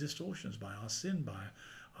inner distortions, by our sin, by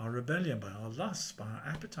our rebellion, by our lusts, by our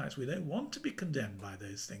appetites. We don't want to be condemned by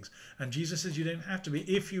those things. And Jesus says you don't have to be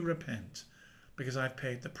if you repent, because I've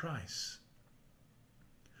paid the price.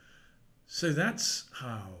 So that's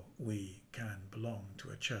how we can belong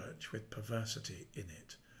to a church with perversity in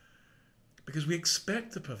it. Because we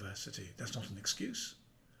expect the perversity. That's not an excuse.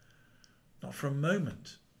 Not for a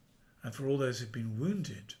moment. And for all those who've been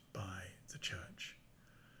wounded by the church,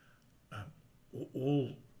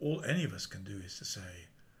 all any of us can do is to say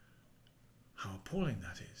how appalling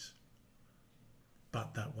that is.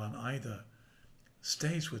 But that one either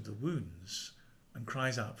stays with the wounds and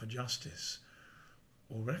cries out for justice,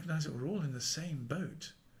 or recognise that we're all in the same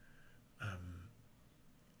boat,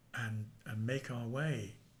 and make our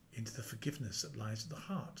way into the forgiveness that lies at the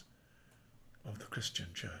heart of the Christian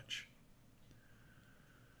church.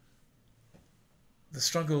 The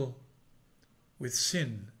struggle with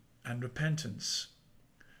sin and repentance,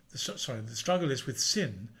 the struggle is with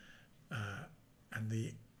sin, and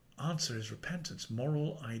the answer is repentance.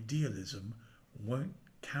 Moral idealism won't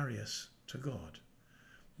carry us to God.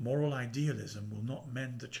 Moral idealism will not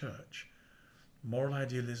mend the church. Moral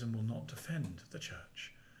idealism will not defend the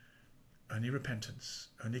church. Only repentance,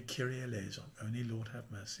 only Kyrie eleison, only Lord have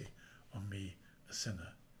mercy on me, a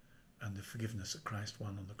sinner, and the forgiveness that Christ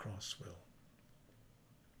won on the cross will.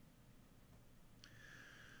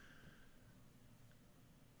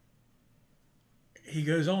 He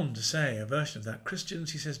goes on to say, a version of that,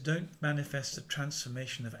 Christians, he says, don't manifest a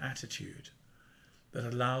transformation of attitude that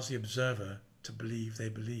allows the observer to believe they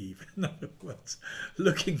believe. In other words,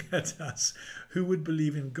 looking at us, who would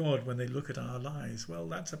believe in God when they look at our lives? Well,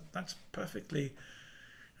 that's a perfectly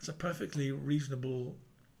reasonable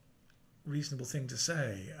thing to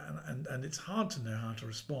say, and it's hard to know how to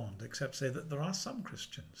respond except say that there are some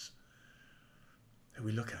Christians who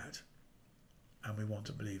we look at and we want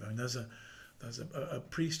to believe. I mean, there's a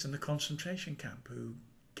priest in the concentration camp who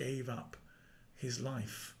gave up his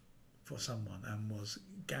life for someone and was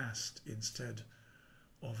gassed instead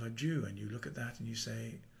of a Jew, and you look at that and you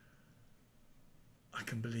say, I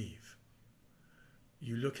can believe.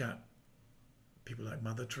 You look at people like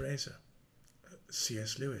Mother Teresa,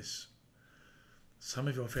 C.S. Lewis, some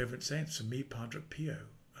of your favourite saints, for me, Padre Pio,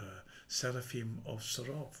 Seraphim of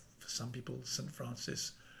Sarov, for some people, St.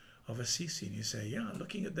 Francis of Assisi, and you say, yeah,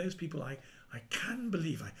 looking at those people, I can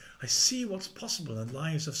believe. I see what's possible in the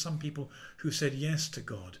lives of some people who said yes to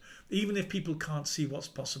God, even if people can't see what's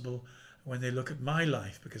possible when they look at my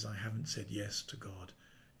life because I haven't said yes to God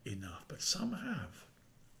enough. But some have.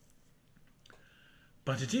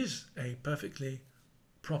 But it is a perfectly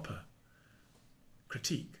proper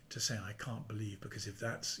critique to say I can't believe, because if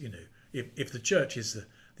that's, if the church is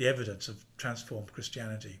the evidence of transformed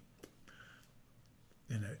Christianity,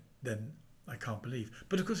 then I can't believe.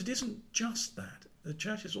 But of course it isn't just that. The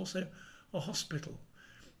church is also a hospital.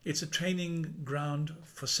 It's a training ground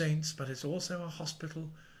for saints, but it's also a hospital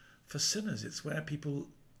for sinners. It's where people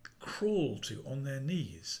crawl to on their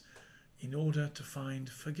knees in order to find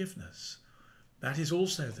forgiveness. That is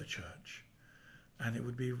also the church. And it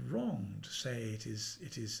would be wrong to say it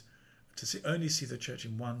is to only see the church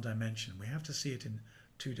in one dimension. We have to see it in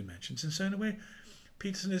two dimensions. And so in a way,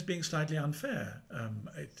 Peterson is being slightly unfair.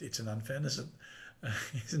 It's an unfairness that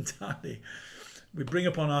is entirely we bring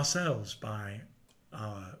upon ourselves by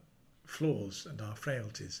our flaws and our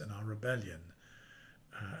frailties and our rebellion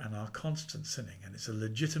and our constant sinning. And it's a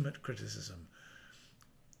legitimate criticism.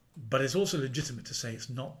 But it's also legitimate to say it's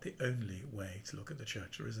not the only way to look at the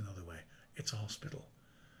church. There is another way. It's a hospital.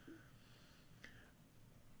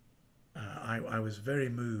 I was very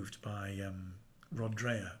moved by Rod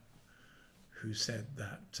Dreher, who said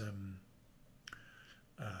that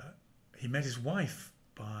he met his wife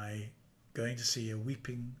by going to see a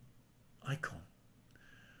weeping icon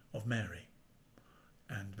of Mary.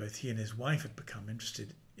 And both he and his wife had become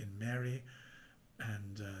interested in Mary,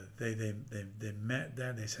 and they met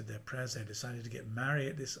there, they said their prayers, they decided to get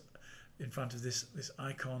married in front of this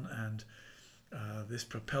icon, and this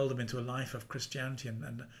propelled them into a life of Christianity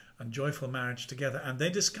and joyful marriage together. And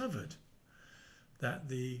they discovered that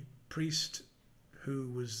the priest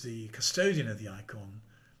who was the custodian of the icon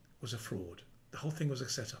was a fraud. The whole thing was a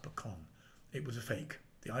setup, a con. It was a fake.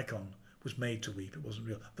 The icon was made to weep. It wasn't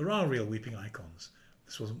real. There are real weeping icons.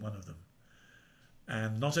 This wasn't one of them.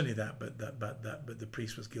 And not only that, but the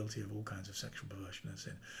priest was guilty of all kinds of sexual perversion and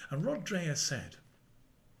sin. And Rod Dreher said,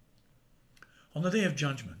 on the day of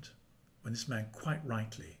judgment, when this man quite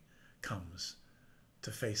rightly comes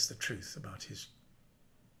to face the truth about his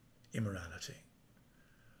immorality,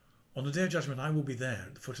 on the day of judgment I will be there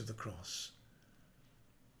at the foot of the cross,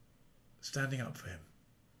 standing up for him,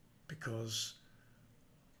 because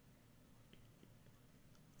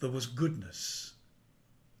there was goodness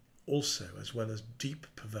also, as well as deep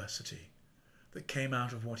perversity, that came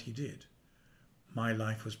out of what he did. My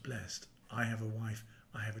life was blessed. I have a wife,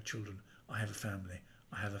 I have children, I have a family,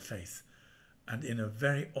 I have a faith. And in a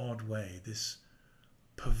very odd way, this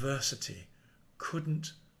perversity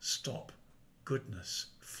couldn't stop goodness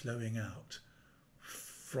flowing out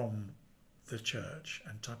from the church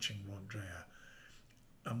and touching Rod Dreher.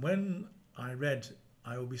 And when I read,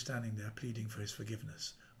 I will be standing there pleading for his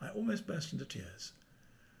forgiveness, I almost burst into tears.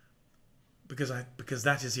 Because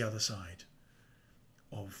that is the other side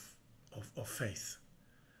of faith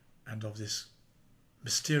and of this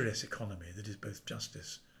mysterious economy that is both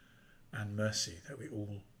justice and mercy that we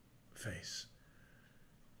all face.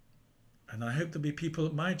 And I hope there'll be people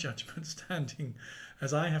at my judgment standing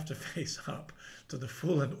as I have to face up to the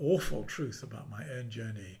full and awful truth about my own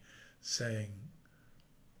journey, saying,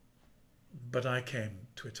 but I came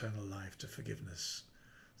to eternal life, to forgiveness,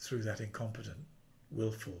 through that incompetent,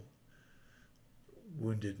 willful,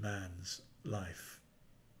 wounded man's life,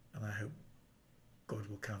 and I hope God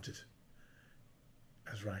will count it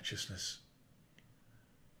as righteousness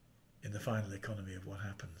in the final economy of what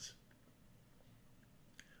happens.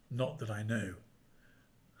 Not that I know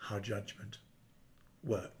how judgment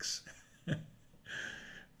works.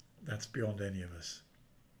 That's beyond any of us.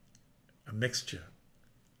 A mixture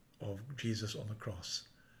of Jesus on the cross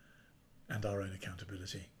and our own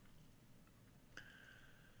accountability.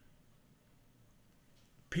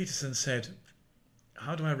 Peterson said,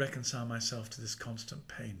 how do I reconcile myself to this constant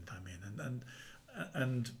pain I'm in?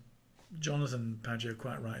 And Jonathan Pageau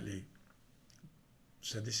quite rightly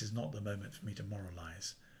said, this is not the moment for me to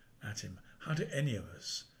moralise at him. How do any of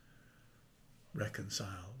us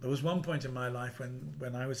reconcile? There was one point in my life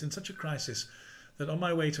when I was in such a crisis that on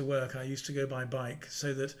my way to work I used to go by bike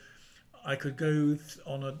so that I could go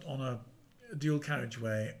on a dual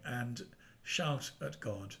carriageway and shout at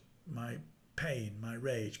God my pain, my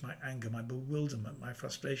rage, my anger, my bewilderment, my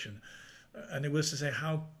frustration. And it was to say,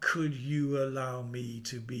 how could you allow me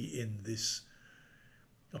to be in this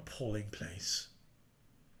appalling place?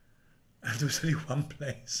 And there was only one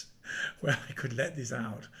place where I could let this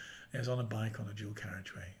out. It was on a bike on a dual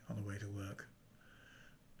carriageway on the way to work.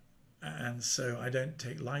 And so I don't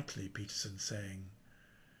take lightly Peterson saying,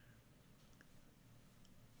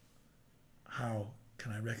 how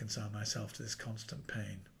can I reconcile myself to this constant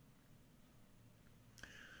pain?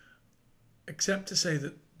 Except to say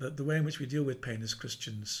that the way in which we deal with pain as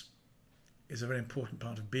Christians is a very important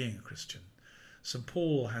part of being a Christian. St.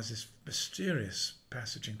 Paul has this mysterious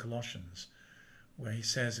passage in Colossians where he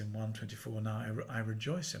says in 1:24, now I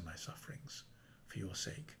rejoice in my sufferings for your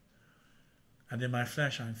sake. And in my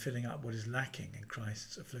flesh I am filling up what is lacking in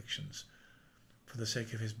Christ's afflictions for the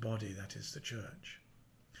sake of his body, that is the church.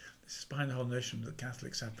 This is behind the whole notion that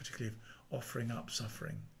Catholics have, particularly of offering up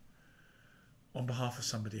suffering on behalf of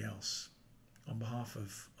somebody else, on behalf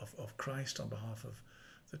of Christ, on behalf of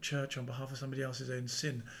the church, on behalf of somebody else's own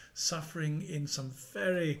sin, suffering in some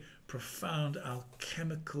very profound,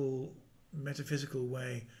 alchemical, metaphysical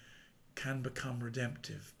way can become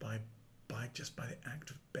redemptive by the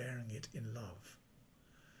act of bearing it in love.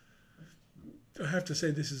 I have to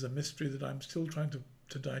say this is a mystery that I'm still trying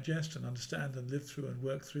to digest and understand and live through and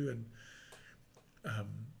work through. And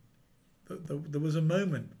there was a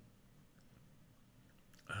moment,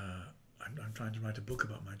 I'm trying to write a book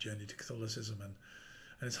about my journey to Catholicism, and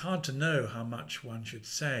it's hard to know how much one should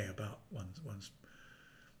say about one's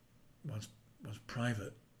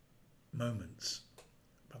private moments.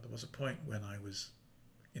 But there was a point when I was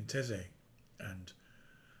in Thésée, and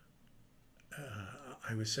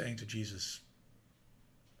I was saying to Jesus,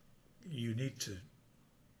 you need to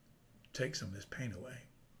take some of this pain away.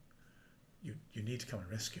 You need to come and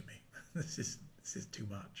rescue me. This is too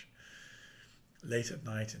much. Late at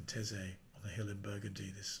night in Thésée, on the hill in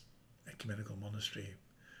Burgundy, this ecumenical monastery,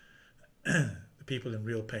 the people in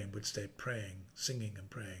real pain would stay praying, singing and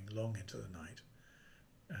praying long into the night.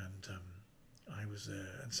 And I was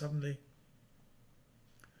there, and suddenly,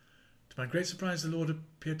 to my great surprise, the Lord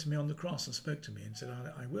appeared to me on the cross and spoke to me and said,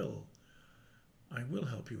 I will I will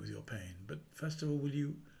help you with your pain, but first of all, will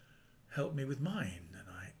you help me with mine? And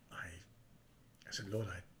I said, Lord,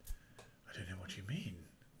 I don't know what you mean.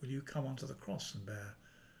 Will you come onto the cross and bear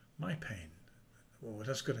my pain? Well, what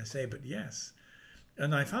else could I say but yes?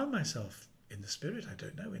 And I found myself in the spirit, I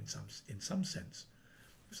don't know, in some sense,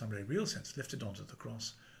 some very real sense, lifted onto the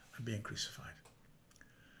cross and being crucified.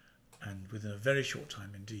 And within a very short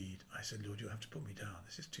time indeed, I said, Lord, you have to put me down.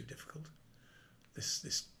 This is too difficult. This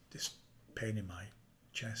pain in my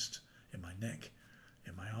chest, in my neck,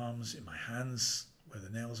 in my arms, in my hands, where the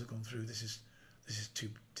nails have gone through, this is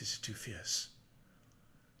too fierce.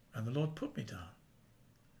 And the Lord put me down.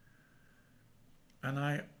 And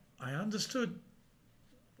I understood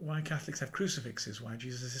why Catholics have crucifixes, why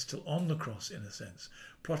Jesus is still on the cross in a sense.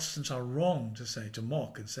 Protestants are wrong to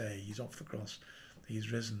mock and say he's off the cross,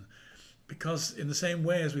 he's risen. Because in the same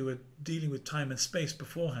way as we were dealing with time and space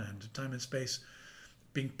beforehand, time and space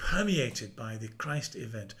being permeated by the Christ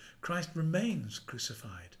event, Christ remains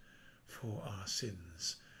crucified for our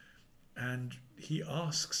sins. And he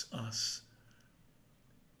asks us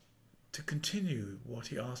to continue what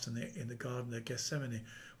he asked in the Garden of Gethsemane.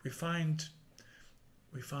 We find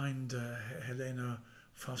Helena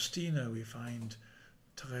Faustina, we find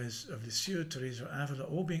Thérèse of Lisieux, Teresa of Avila,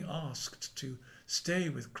 all being asked to stay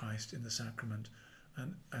with Christ in the sacrament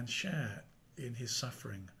and share in his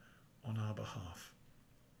suffering on our behalf.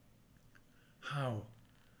 How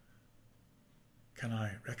can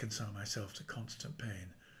I reconcile myself to constant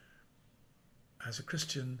pain? As a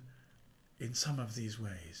Christian, in some of these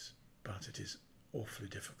ways, but it is awfully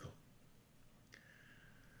difficult.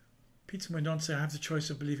 Peterson went on to say, I have the choice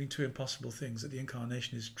of believing two impossible things, that the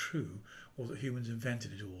incarnation is true or that humans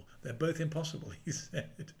invented it all. They're both impossible, he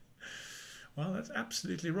said. Well, that's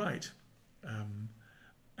absolutely right.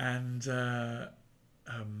 And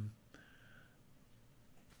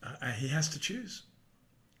he has to choose.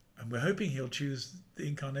 And we're hoping he'll choose the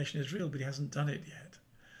incarnation is real, but he hasn't done it yet.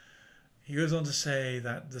 He goes on to say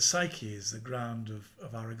that the psyche is the ground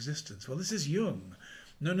of our existence. Well, this is Jung.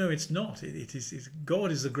 No, it's not.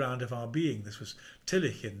 God is the ground of our being. This was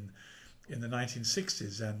Tillich in the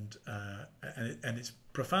 1960s, and it's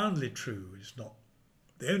profoundly true. It's not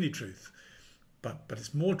the only truth, but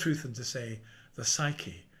it's more truth than to say the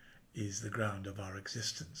psyche is the ground of our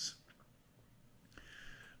existence.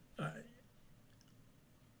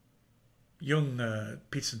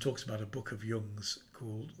 Peterson talks about a book of Jung's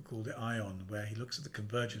called The Ion, where he looks at the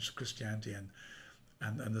convergence of Christianity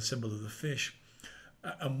and the symbol of the fish,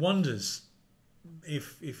 and wonders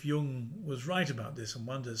if Jung was right about this, and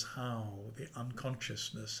wonders how the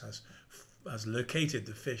unconsciousness has located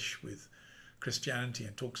the fish with Christianity,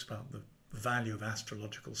 and talks about the value of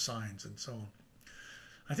astrological signs and so on.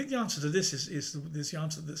 I think the answer to this is the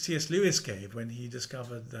answer that C.S. Lewis gave when he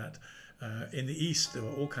discovered that in the East there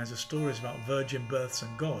were all kinds of stories about virgin births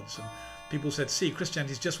and gods, and people said, see,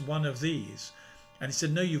 Christianity is just one of these. And he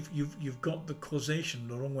said, no, you've got the causation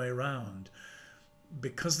the wrong way around.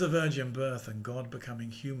 Because the virgin birth and God becoming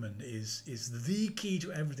human is the key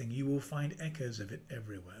to everything, you will find echoes of it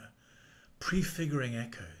everywhere, prefiguring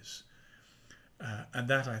echoes. And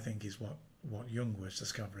that, I think, is what Jung was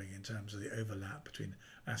discovering in terms of the overlap between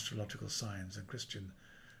astrological signs and Christian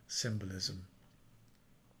symbolism.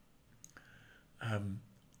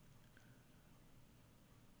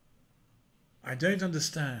 I don't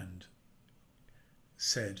understand,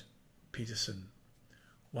 said Peterson,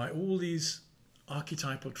 why all these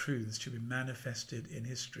archetypal truths should be manifested in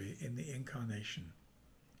history in the incarnation.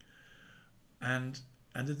 And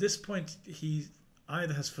at this point he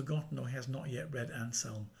either has forgotten or he has not yet read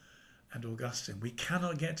Anselm and Augustine. We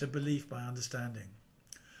cannot get to belief by understanding.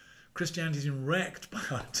 Christianity is wrecked by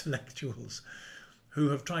our intellectuals who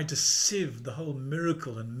have tried to sieve the whole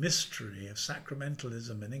miracle and mystery of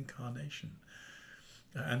sacramentalism and incarnation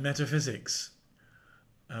and metaphysics,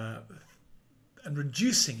 and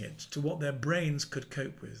reducing it to what their brains could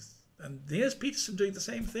cope with. And here's Peterson doing the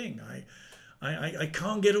same thing. I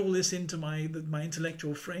can't get all this into my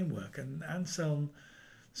intellectual framework. And Anselm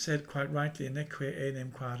said quite rightly, neque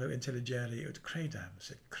enim quado intelligere ut credam,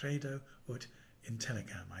 said credo ut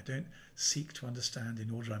intelligam. I don't seek to understand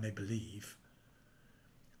in order I may believe,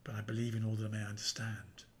 but I believe in order I may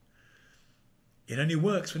understand. It only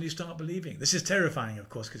works when you start believing. This is terrifying, of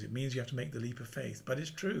course, because it means you have to make the leap of faith, but it's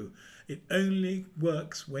true. It only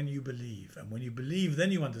works when you believe, and when you believe,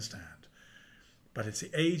 then you understand. But it's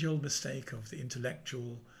the age-old mistake of the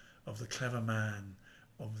intellectual, of the clever man,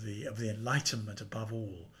 of the enlightenment above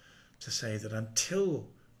all, to say that until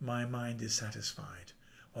my mind is satisfied,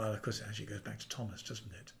 well, of course, it actually goes back to Thomas,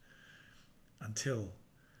 doesn't it? Until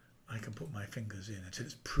I can put my fingers in, until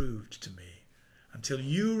it's proved to me, until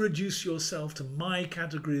you reduce yourself to my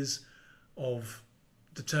categories of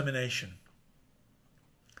determination.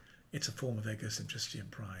 It's a form of egocentricity and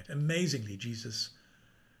pride. Amazingly, Jesus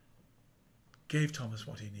gave Thomas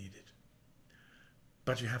what he needed.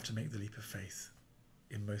 But you have to make the leap of faith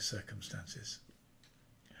in most circumstances.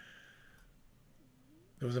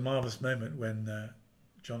 There was a marvellous moment when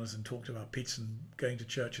Jonathan talked about Peterson going to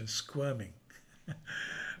church and squirming,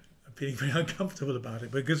 feeling very uncomfortable about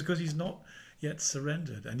it, because he's not yet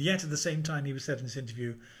surrendered. And yet at the same time, he was said in this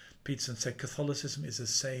interview, Peterson said, Catholicism is as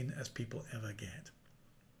sane as people ever get.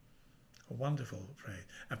 A wonderful phrase.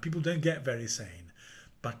 And people don't get very sane,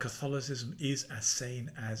 but Catholicism is as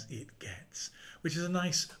sane as it gets, which is a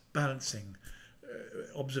nice balancing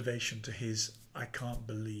observation to his I can't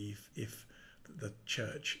believe if the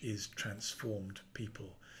church is transformed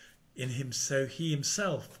people in him. So he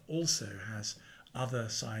himself also has other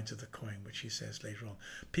sides of the coin, which he says later on.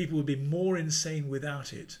 People will be more insane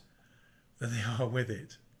without it than they are with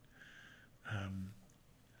it.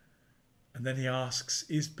 And then he asks,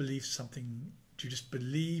 is belief something, do you just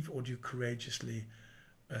believe or do you courageously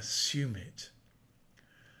assume it?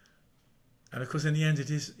 And of course in the end it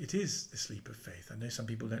is this leap of faith. I know some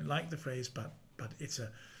people don't like the phrase, but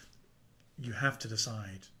you have to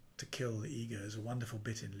decide to kill the ego. There's a wonderful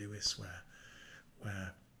bit in Lewis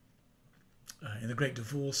where in the Great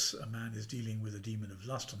Divorce, a man is dealing with a demon of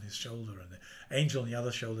lust on his shoulder, and the angel on the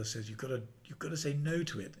other shoulder says, "You've got to say no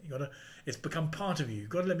to it. It's become part of you. You've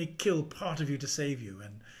got to let me kill part of you to save you."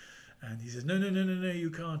 And he says, "No,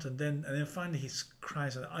 you can't." And then finally he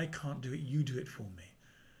cries out, "I can't do it. You do it for me."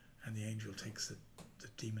 And the angel takes the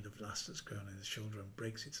demon of lust that's grown on his shoulder and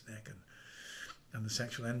breaks its neck, and the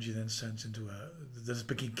sexual energy then turns into that has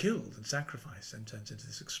been killed and sacrificed, then turns into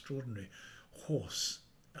this extraordinary horse.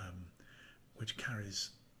 Which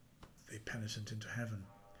carries the penitent into heaven.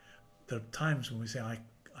 There are times when we say, I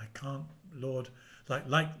can't, Lord,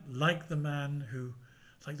 like the man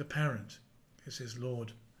like the parent who says,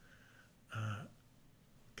 "Lord,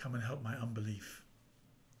 come and help my unbelief."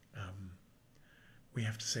 We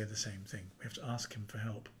have to say the same thing. We have to ask him for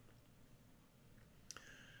help.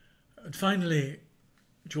 And finally,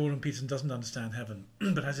 Jordan Peterson doesn't understand heaven,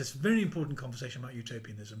 but has this very important conversation about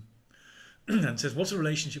utopianism. And says, what's the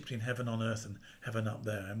relationship between heaven on earth and heaven up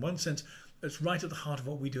there? In one sense, it's right at the heart of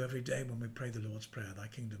what we do every day when we pray the Lord's Prayer, "Thy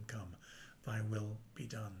kingdom come, thy will be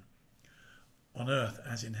done." On earth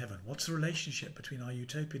as in heaven. What's the relationship between our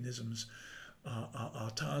utopianisms,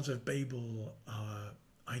 our Towers of Babel, our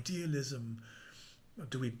idealism?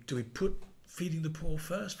 Do we put feeding the poor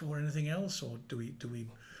first before anything else, or do we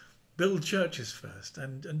build churches first?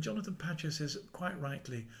 And Jonathan Pageau says quite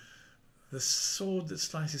rightly, the sword that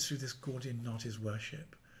slices through this Gordian knot is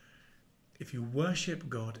worship. If you worship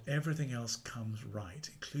God, everything else comes right,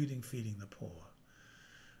 including feeding the poor.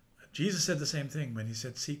 Jesus said the same thing when he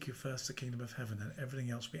said, "Seek you first the kingdom of heaven and everything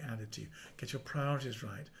else will be added to you." Get your priorities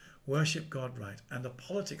right, worship God right, and the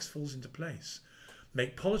politics falls into place.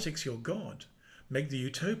 Make politics your God. Make the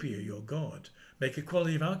utopia your God. Make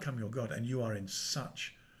equality of outcome your God, and you are in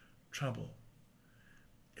such trouble.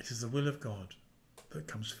 It is the will of God that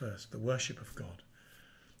comes first, the worship of God.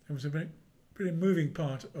 It was a very, very moving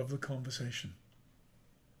part of the conversation.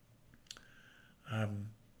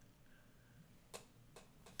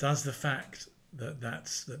 Does the fact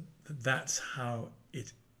that's how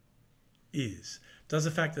it is, does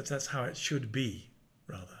the fact that that's how it should be,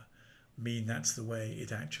 rather, mean that's the way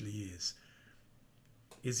it actually is?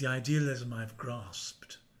 Is the idealism I've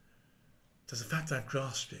grasped, does the fact that I've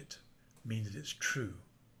grasped it mean that it's true?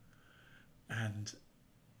 And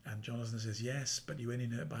Jonathan says, yes, but you only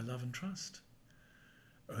know it by love and trust.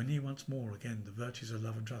 Only once more, again, the virtues of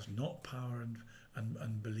love and trust, not power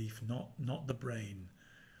and belief, not the brain.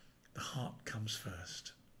 The heart comes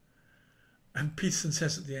first. And Peterson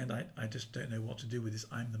says at the end, I just don't know what to do with this.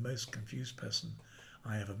 I'm the most confused person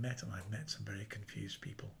I ever met, and I've met some very confused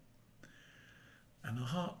people. And the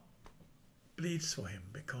heart bleeds for him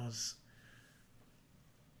because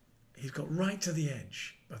he's got right to the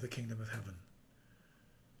edge of the kingdom of heaven.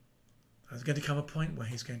 There's going to come a point where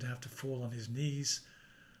he's going to have to fall on his knees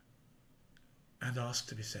and ask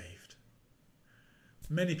to be saved.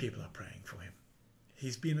 Many people are praying for him.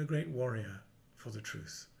 He's been a great warrior for the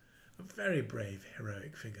truth, a very brave,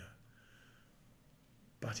 heroic figure.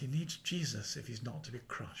 But he needs Jesus if he's not to be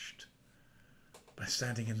crushed by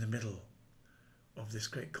standing in the middle of this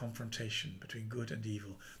great confrontation between good and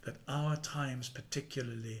evil that our times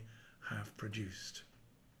particularly have produced.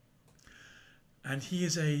 And he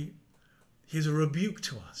is a rebuke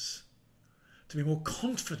to us to be more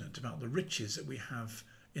confident about the riches that we have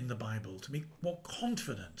in the Bible, to be more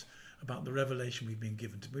confident about the revelation we've been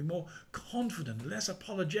given, to be more confident, less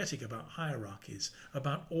apologetic about hierarchies,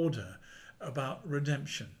 about order, about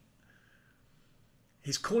redemption.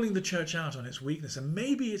 He's calling the church out on its weakness, and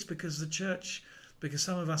maybe it's because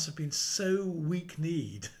some of us have been so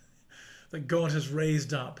weak-kneed that God has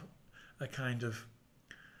raised up a kind of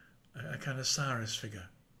Cyrus figure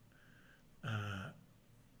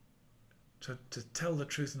to tell the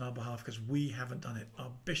truth on our behalf, because we haven't done it. Our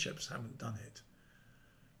bishops haven't done it.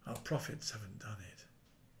 Our prophets haven't done it.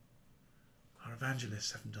 Our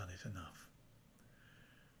evangelists haven't done it enough.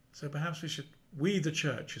 So perhaps we the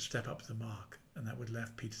church should step up to the mark, and that would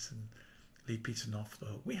leave Peterson off the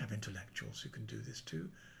hook. We have intellectuals who can do this too,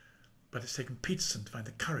 but it's taken Peterson to find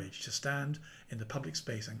the courage to stand in the public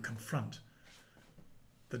space and confront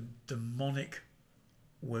the demonic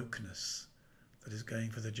wokeness that is going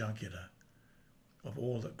for the jugular of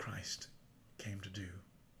all that Christ came to do.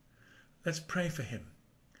 Let's pray for him,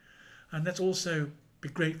 and let's also be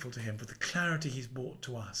grateful to him for the clarity he's brought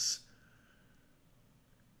to us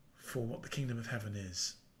for what the kingdom of heaven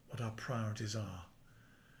is, what our priorities are.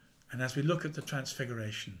 And as we look at the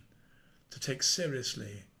transfiguration, to take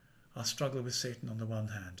seriously our struggle with Satan on the one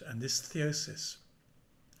hand, and this theosis,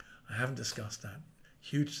 I haven't discussed that,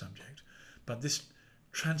 huge subject, but this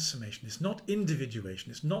transformation is not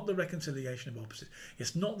individuation, it's not the reconciliation of opposites,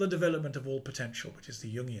 it's not the development of all potential, which is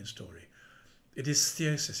the Jungian story. It is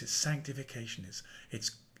theosis, it's sanctification,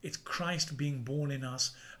 it's Christ being born in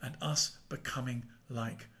us and us becoming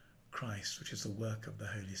like Christ, which is the work of the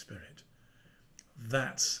Holy Spirit.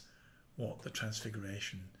 That's what the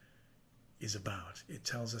transfiguration is about. It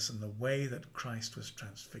tells us in the way that Christ was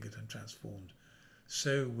transfigured and transformed,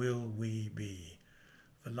 so will we be.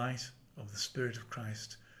 The light of the Spirit of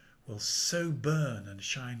Christ will so burn and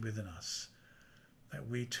shine within us that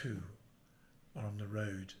we too are on the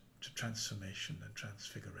road to transformation and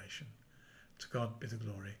transfiguration. To God be the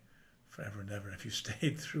glory forever and ever. If you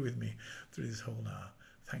stayed through with me through this whole hour,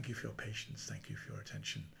 thank you for your patience, thank you for your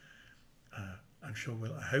attention. I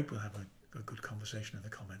hope we'll have a good conversation in the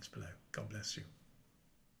comments below. God bless you.